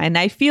novela. And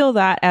I feel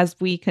that as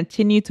we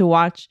continue to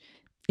watch,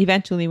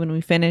 eventually when we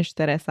finish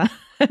Teresa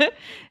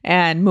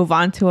and move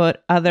on to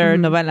other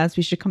novelas,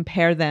 we should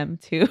compare them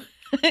to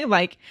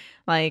like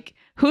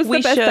who's the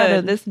best dad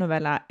of this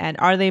novela? And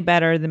are they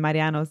better than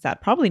Mariano's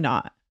dad? Probably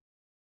not.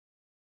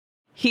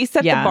 He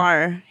set the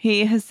bar.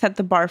 He has set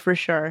the bar for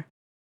sure.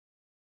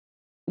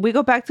 We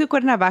go back to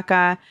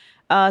Cuernavaca.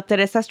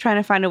 Teresa's trying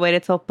to find a way to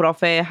tell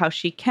Profe how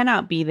she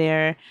cannot be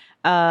there.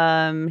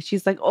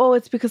 She's like, oh,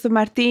 it's because of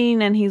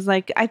Martin. And he's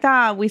like, I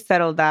thought we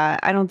settled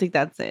that. I don't think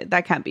that's it.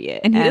 That can't be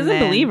it. And he doesn't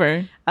believe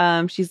her.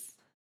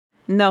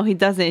 No, he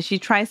doesn't. She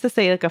tries to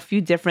say like a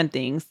few different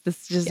things.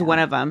 This is just one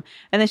of them.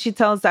 And then she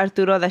tells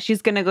Arturo that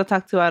she's going to go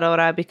talk to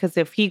Aurora because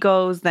if he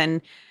goes,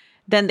 then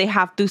they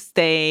have to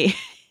stay.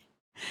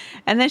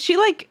 And then she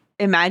like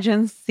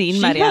imagines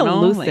seeing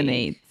Mariano.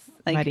 Hallucinates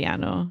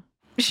Mariano.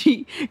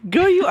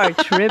 Girl, you are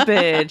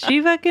tripping.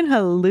 She fucking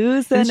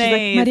hallucinates.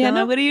 Like,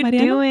 Mariano, what are you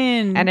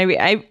doing? And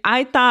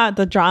I thought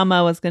the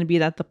drama was going to be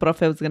that the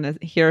Profe was going to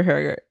hear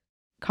her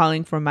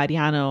calling for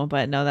Mariano,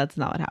 but no, that's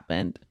not what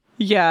happened.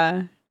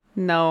 Yeah,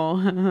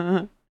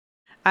 no.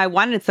 I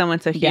wanted someone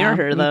to hear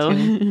her though.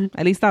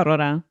 At least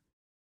Aurora.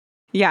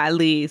 Yeah, at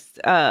least.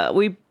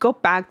 We go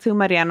back to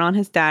Mariano and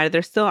his dad.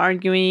 They're still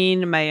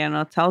arguing.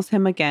 Mariano tells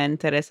him again,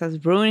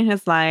 Teresa's ruining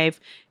his life.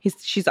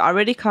 She's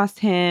already cost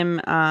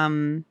him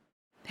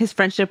his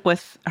friendship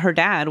with her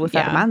dad, with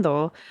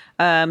Armando.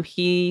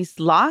 He's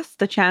lost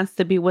the chance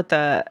to be with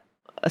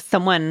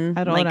someone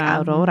like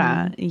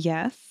Aurora. Mm-hmm.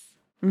 Yes.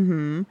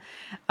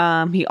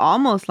 Mm-hmm. He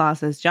almost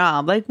lost his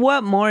job. Like,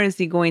 what more is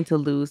he going to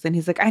lose? And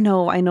he's like, I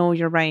know,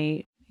 you're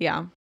right.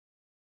 Yeah.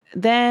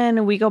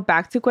 Then we go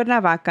back to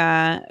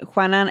Cuernavaca.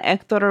 Juana and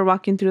Hector are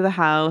walking through the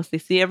house. They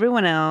see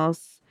everyone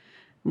else.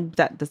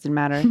 That doesn't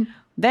matter.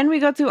 Then we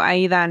go to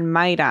Aida and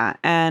Mayra.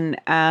 And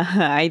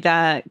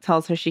Aida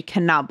tells her she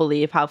cannot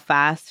believe how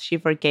fast she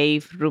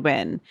forgave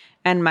Ruben.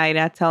 And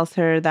Mayra tells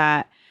her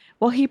that,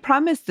 well, he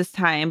promised this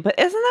time. But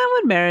isn't that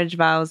what marriage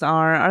vows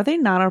are? Are they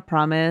not a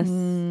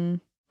promise?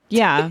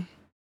 Yeah.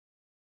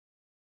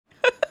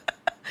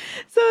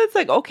 So it's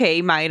like,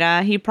 okay,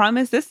 Mayra, he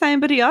promised this time,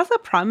 but he also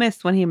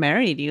promised when he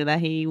married you that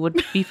he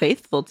would be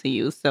faithful to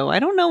you. So I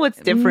don't know what's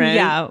different.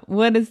 Yeah,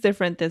 what is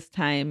different this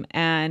time?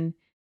 And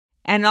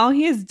all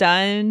he has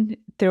done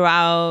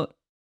throughout,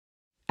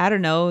 I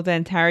don't know, the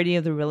entirety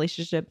of the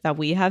relationship that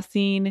we have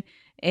seen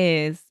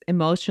is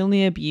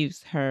emotionally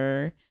abuse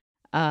her,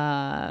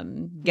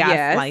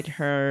 gaslight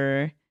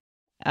her,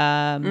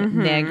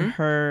 neg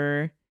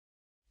her,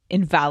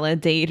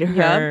 invalidate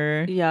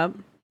her,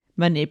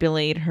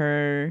 manipulate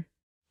her.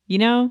 You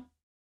know?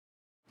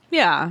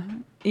 Yeah.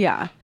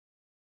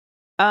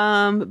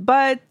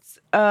 But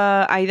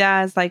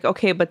Aida is like,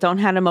 okay, but don't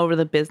hand him over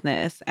the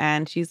business.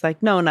 And she's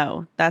like,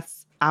 no,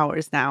 that's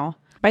ours now.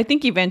 But I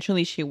think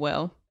eventually she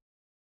will.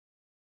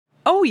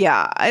 Oh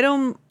yeah, I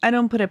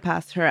don't put it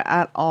past her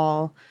at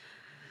all.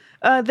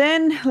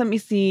 Then let me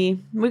see.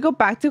 We go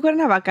back to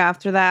Cuernavaca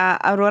after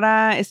that.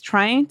 Aurora is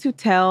trying to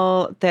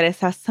tell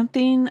Teresa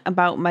something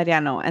about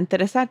Mariano, and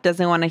Teresa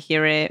doesn't want to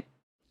hear it.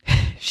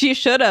 She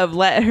should have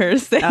let her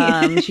say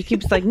it. She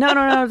keeps like, no,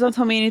 don't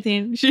tell me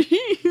anything. She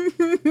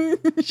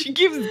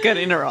keeps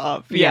cutting her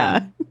off.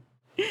 Yeah.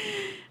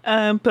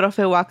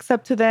 Profe walks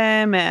up to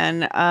them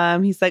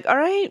and he's like, all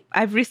right,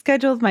 I've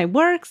rescheduled my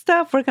work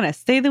stuff. We're going to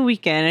stay the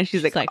weekend. And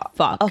she's like,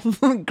 fuck.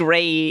 Oh,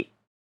 great.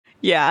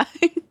 Yeah.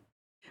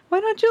 Why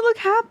don't you look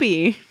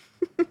happy?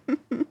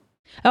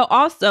 Oh,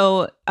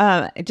 also,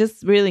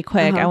 just really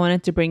quick, I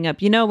wanted to bring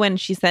up, when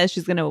she says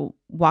she's going to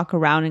walk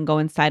around and go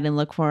inside and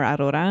look for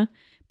Aurora,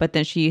 but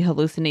then she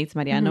hallucinates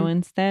Mariano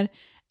instead.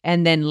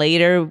 And then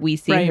later we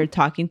see her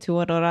talking to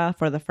Aurora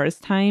for the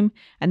first time.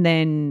 And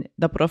then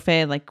the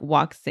profe like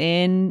walks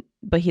in,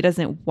 but he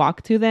doesn't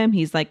walk to them.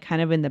 He's like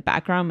kind of in the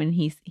background and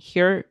he's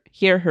hear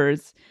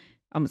hers.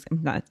 I'm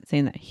not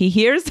saying that. He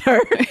hears her.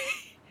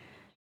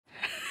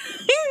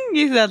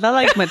 You said that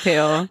like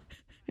Mateo.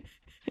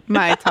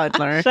 My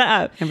toddler. Shut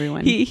up.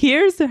 Everyone. He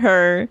hears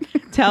her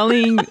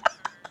telling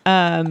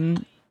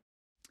them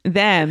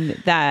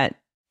that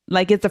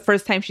like it's the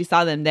first time she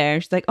saw them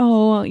there. She's like,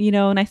 oh,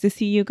 nice to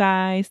see you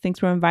guys. Thanks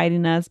for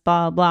inviting us,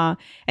 blah, blah.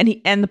 And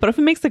the profe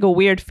makes like a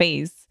weird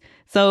face.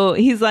 So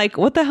he's like,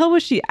 what the hell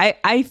was she?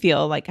 I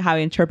feel like how I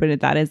interpreted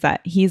that is that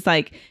he's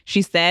like,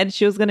 she said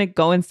she was going to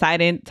go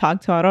inside and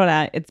talk to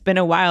Aurora. It's been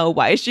a while.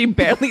 Why is she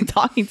barely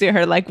talking to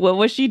her? Like, what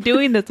was she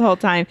doing this whole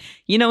time?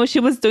 You know what she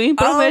was doing,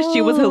 profe?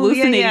 She was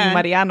hallucinating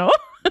Mariano.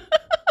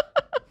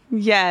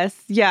 Yes.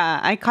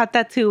 Yeah. I caught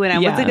that too. And I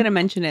wasn't going to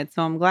mention it.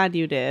 So I'm glad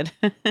you did.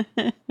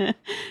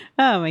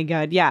 Oh my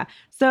God. Yeah.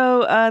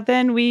 So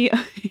then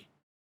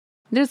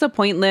there's a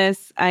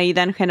pointless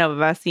Aidan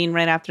Genoveva scene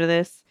right after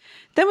this.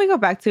 Then we go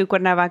back to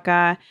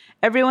Cuernavaca.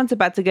 Everyone's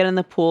about to get in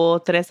the pool.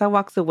 Teresa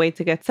walks away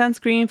to get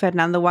sunscreen.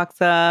 Fernando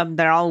walks up.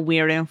 They're all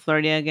weird and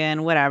flirty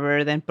again.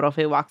 Whatever. Then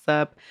Profe walks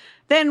up.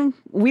 Then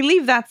we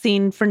leave that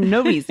scene for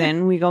no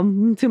reason. We go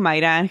to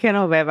Mayra and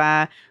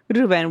Genoveva.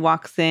 Ruben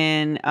walks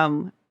in.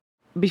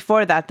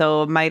 Before that,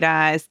 though,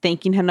 Mayra is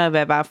thanking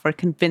Genoveva for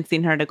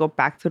convincing her to go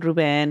back to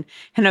Ruben.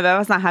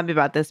 Genoveva's not happy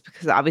about this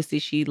because obviously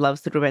she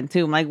loves Ruben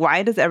too. I'm like,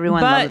 why does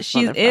everyone love this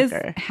motherfucker? But she is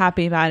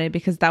happy about it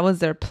because that was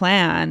their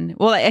plan.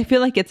 Well, I feel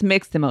like it's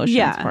mixed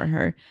emotions for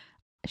her.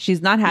 She's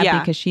not happy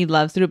because she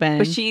loves Ruben.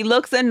 But she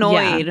looks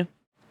annoyed.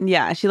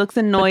 Yeah, she looks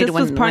annoyed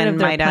when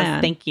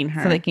Mayra's thanking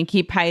her. So they can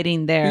keep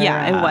hiding their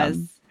it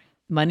was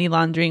money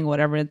laundering,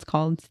 whatever it's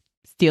called.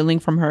 Stealing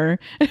from her.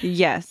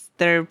 Yes,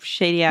 they're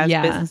shady ass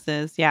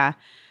businesses. Yeah.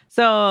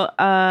 So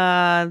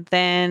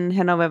then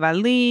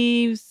Genoveva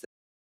leaves.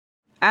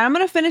 And I'm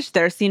gonna finish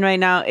their scene right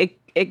now. It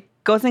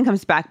goes and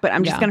comes back, but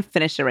I'm just gonna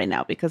finish it right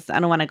now because I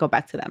don't want to go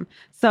back to them.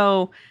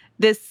 So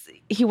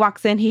he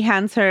walks in, he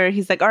hands her,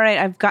 he's like, all right,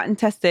 I've gotten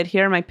tested.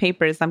 Here are my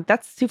papers.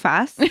 That's too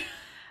fast.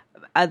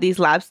 These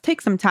labs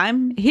take some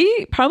time.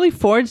 He probably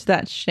forged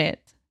that shit.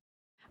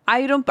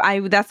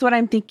 That's what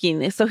I'm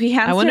thinking. So he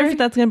hands her. I wonder if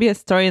that's gonna be a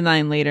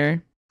storyline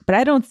later. But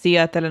I don't see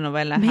a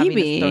telenovela having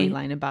a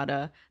storyline about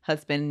a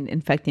husband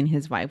infecting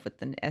his wife with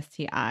an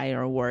STI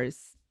or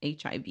worse,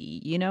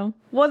 HIV,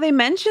 Well, they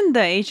mentioned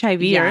the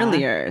HIV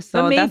earlier.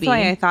 So that's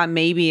why I thought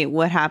maybe it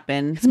would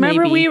happen.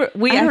 Remember,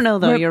 I don't know,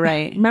 though. You're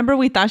right. Remember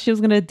we thought she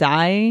was going to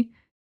die?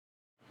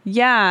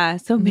 Yeah,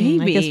 so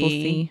maybe. I guess we'll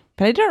see.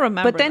 But I don't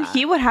remember But then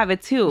he would have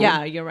it too.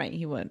 Yeah, you're right.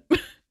 He would.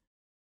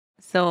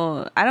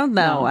 So I don't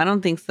know. No. I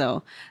don't think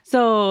so.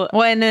 So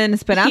well, and then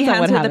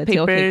Esperanza would have the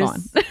papers. Okay, go on.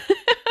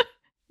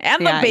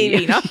 And the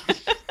baby, no?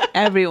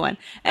 Everyone,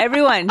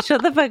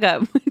 shut the fuck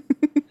up.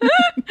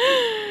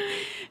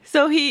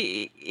 So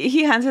he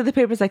hands her the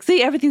papers like,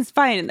 see, everything's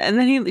fine. And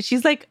then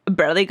she's like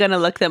barely gonna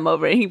look them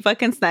over. And he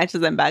fucking snatches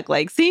them back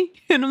like, see?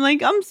 And I'm like,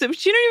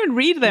 she don't even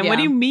read them. Yeah. What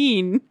do you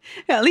mean?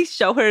 At least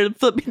show her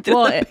flipping through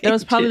the pages. There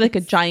was probably like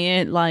a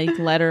giant like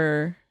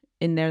letter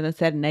in there that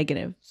said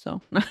negative.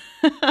 So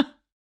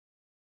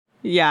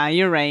yeah,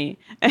 you're right.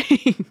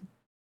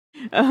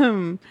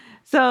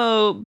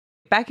 So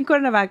back in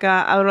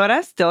Cuernavaca,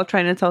 Aurora's still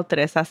trying to tell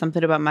Teresa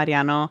something about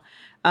Mariano.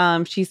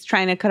 She's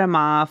trying to cut him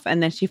off,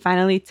 and then she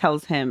finally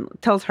tells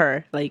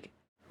her, like,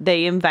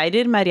 they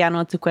invited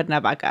Mariano to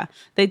Cuernavaca.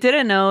 They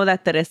didn't know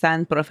that Teresa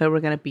and Profe were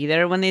going to be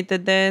there when they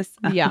did this.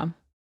 Yeah.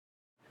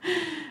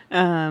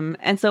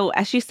 And so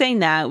as she's saying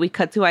that, we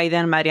cut to Aida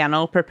and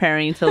Mariano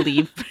preparing to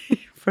leave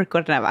for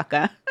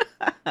Cuernavaca.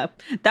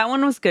 That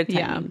one was good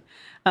timing.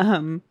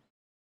 Yeah.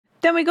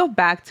 Then we go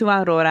back to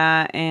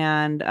Aurora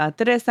and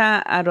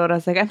Teresa.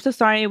 Aurora's like, I'm so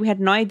sorry. We had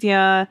no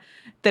idea.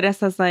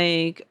 Teresa's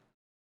like,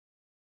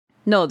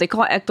 no, they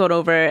call Hector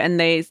over and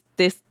they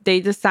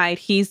decide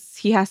he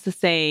has to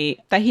say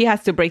that he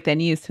has to break the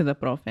news to the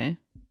profe.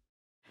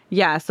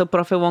 Yeah, so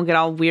profe won't get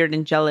all weird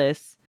and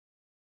jealous.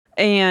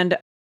 And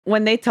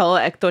when they tell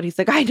Hector, he's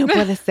like, ay, no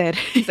puede ser.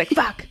 He's like,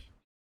 fuck.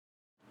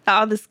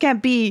 Oh, this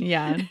can't be.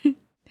 Yeah.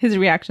 His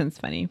reaction's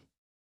funny.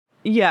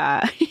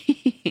 Yeah.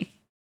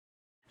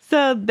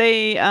 So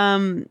they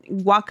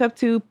walk up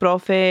to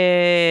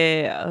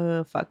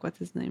Profe. What's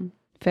his name?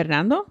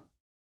 Fernando,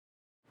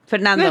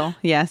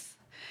 yes.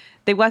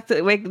 They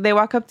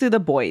walk up to the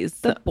boys.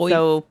 The boys.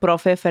 So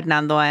Profe,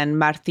 Fernando, and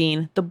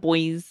Martin, the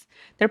boys.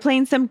 They're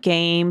playing some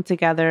game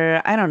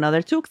together. I don't know.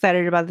 They're too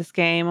excited about this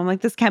game. I'm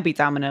like, this can't be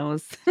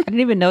dominoes. I didn't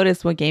even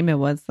notice what game it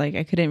was. Like,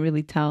 I couldn't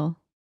really tell.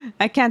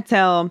 I can't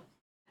tell.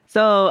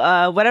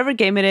 So whatever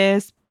game it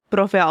is,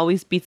 Profe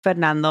always beats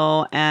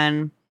Fernando.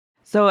 And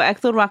so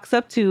Hector walks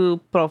up to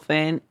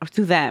Profe, or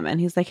to them, and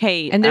he's like,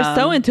 hey. And they're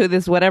so into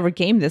this whatever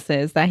game this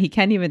is that he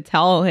can't even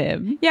tell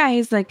him. Yeah,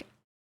 he's like,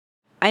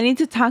 I need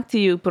to talk to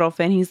you, Profe.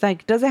 And he's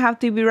like, does it have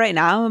to be right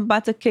now? I'm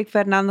about to kick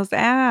Fernando's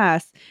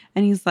ass.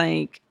 And he's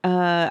like,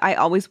 I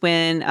always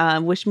win.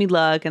 Wish me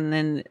luck. And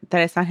then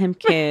Teresa and him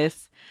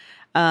kiss.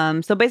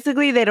 So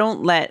basically, they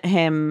don't let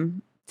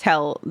Hector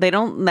tell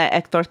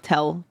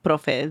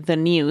Profe the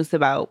news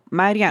about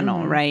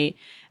Mariano, right?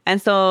 And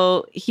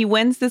so he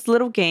wins this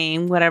little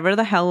game, whatever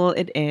the hell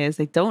it is.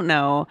 I don't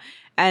know.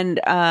 And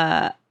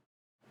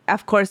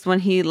of course, when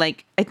he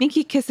I think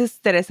he kisses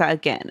Teresa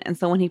again. And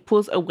so when he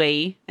pulls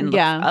away and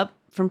looks up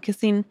from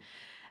kissing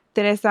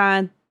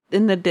Teresa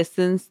in the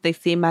distance, they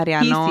see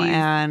Mariano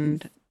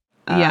and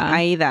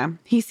Aida.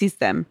 He sees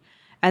them.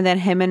 And then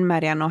him and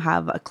Mariano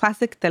have a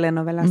classic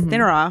telenovela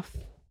dinner off.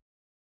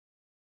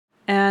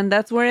 And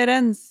that's where it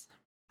ends.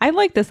 I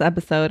like this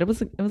episode. It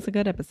was a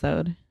good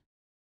episode.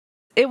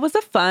 It was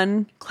a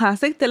fun,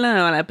 classic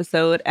telenovela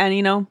episode. And,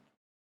 you know,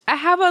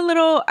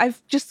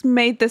 I've just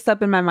made this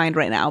up in my mind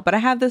right now, but I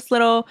have this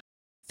little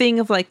thing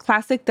of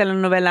classic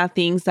telenovela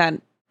things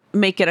that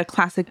make it a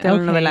classic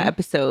telenovela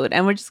episode.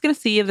 And we're just going to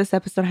see if this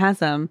episode has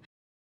them.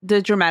 The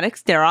dramatic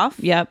stare off.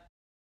 Yep.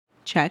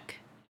 Check.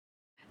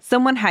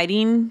 Someone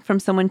hiding from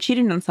someone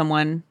cheating on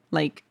someone.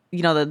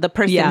 The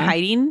person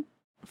hiding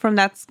from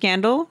that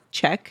scandal.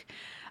 Check.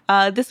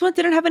 This one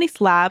didn't have any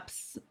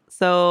slaps.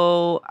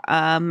 So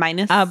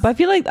minus. But I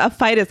feel like a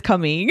fight is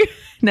coming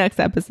next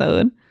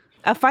episode.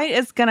 A fight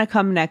is going to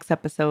come next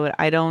episode.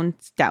 I don't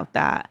doubt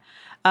that.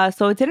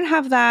 So it didn't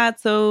have that.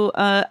 So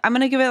I'm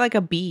going to give it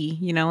a B,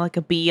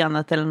 a B on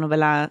the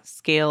telenovela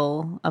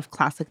scale of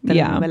classic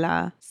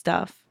telenovela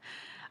stuff.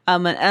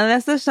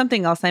 Unless there's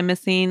something else I'm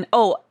missing.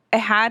 Oh, it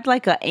had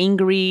an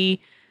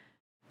angry,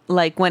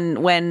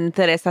 when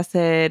Teresa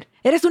said,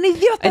 "Eres un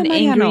idiota, an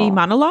Mariano." Angry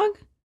monologue?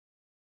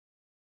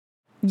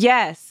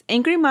 Yes.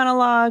 Angry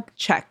monologue.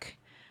 Check.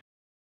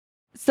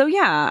 So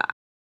yeah.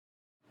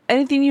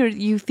 Anything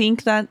you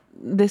think that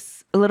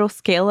this little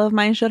scale of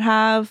mine should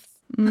have?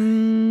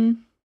 I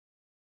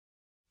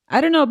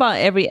don't know about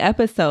every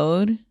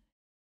episode.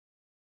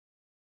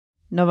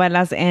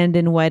 Novelas end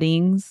in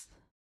weddings.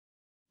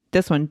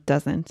 This one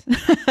doesn't.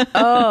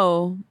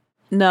 Oh,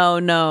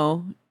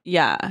 no.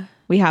 Yeah.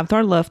 We have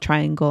our love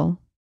triangle.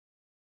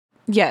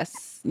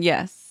 Yes.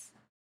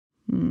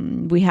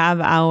 We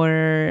have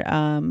our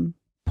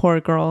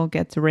poor girl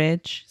gets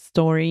rich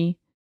story.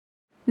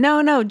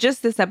 No,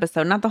 just this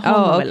episode, not the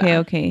whole novela.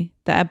 Okay.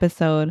 The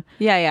episode.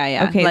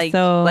 Yeah. Okay,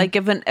 so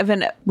if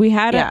an we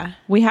had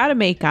a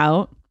make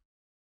out.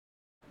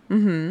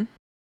 Mm-hmm.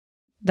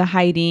 The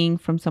hiding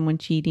from someone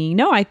cheating.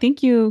 No, I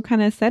think you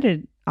kind of said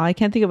it. I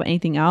can't think of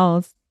anything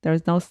else.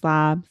 There's no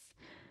slabs.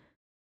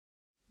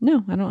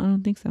 No, I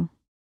don't think so.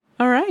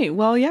 All right.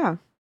 Well, yeah.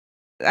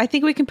 I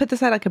think we can put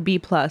this at a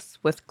B+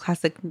 with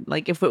classic,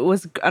 if it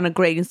was on a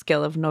grading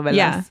scale of novelas.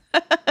 Yeah.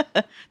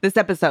 This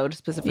episode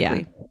specifically.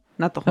 Yeah.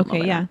 Not the whole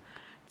novela. Yeah.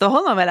 The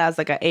whole novela is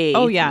an A.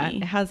 Oh, yeah.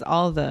 It has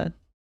all the...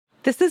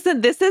 This is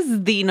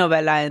the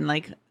novela.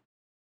 And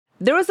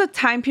there was a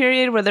time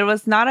period where there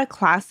was not a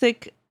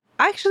classic...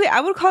 Actually,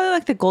 I would call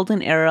it the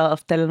golden era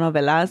of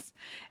telenovelas.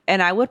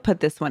 And I would put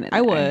this one in there.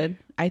 I would.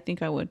 I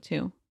think I would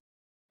too.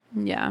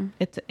 Yeah.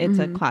 It's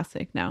a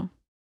classic now.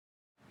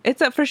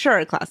 It's for sure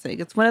a classic.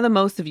 It's one of the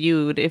most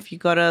viewed. If you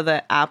go to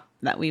the app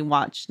that we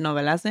watch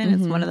novelas in,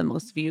 it's one of the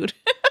most viewed.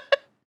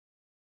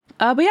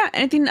 But yeah,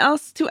 anything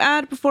else to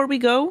add before we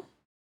go?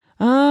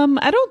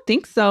 I don't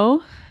think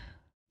so.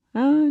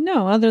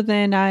 No, other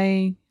than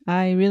I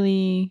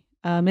really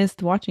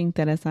missed watching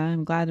Teresa.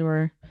 I'm glad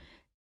we're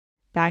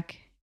back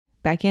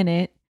in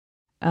it.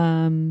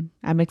 I'm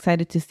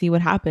excited to see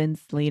what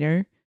happens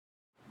later.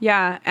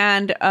 Yeah,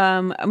 and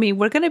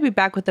we're going to be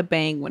back with a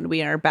bang when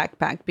we are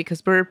back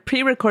because we're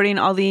pre-recording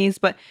all these,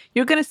 but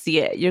you're going to see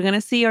it. You're going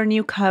to see our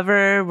new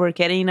cover. We're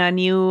getting a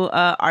new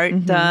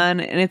art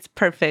done, and it's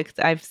perfect.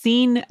 I've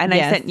seen, and I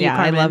sent you,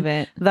 Carmen, I love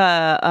it.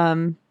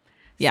 The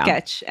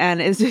sketch, and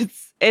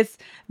it's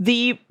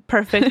the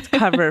perfect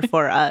cover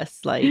for us.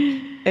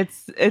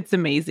 It's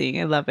amazing.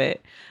 I love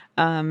it.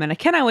 And I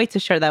cannot wait to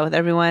share that with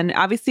everyone.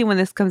 Obviously, when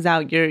this comes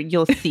out,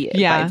 you'll see it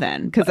by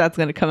then. Because that's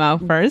going to come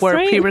out first, We're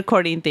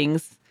pre-recording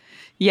things.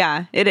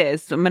 Yeah, it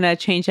is. I'm going to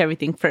change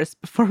everything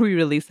first before we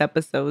release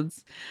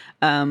episodes.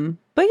 But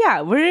yeah,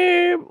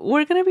 we're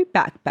going to be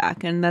back,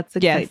 and that's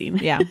exciting.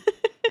 Yes,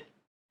 yeah.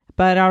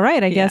 But all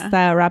right, I guess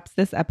that wraps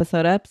this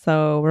episode up.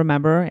 So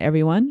remember,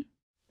 everyone,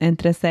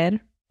 entre ser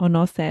o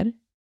no ser,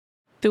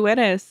 tú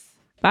eres.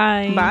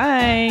 Bye.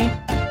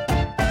 Bye.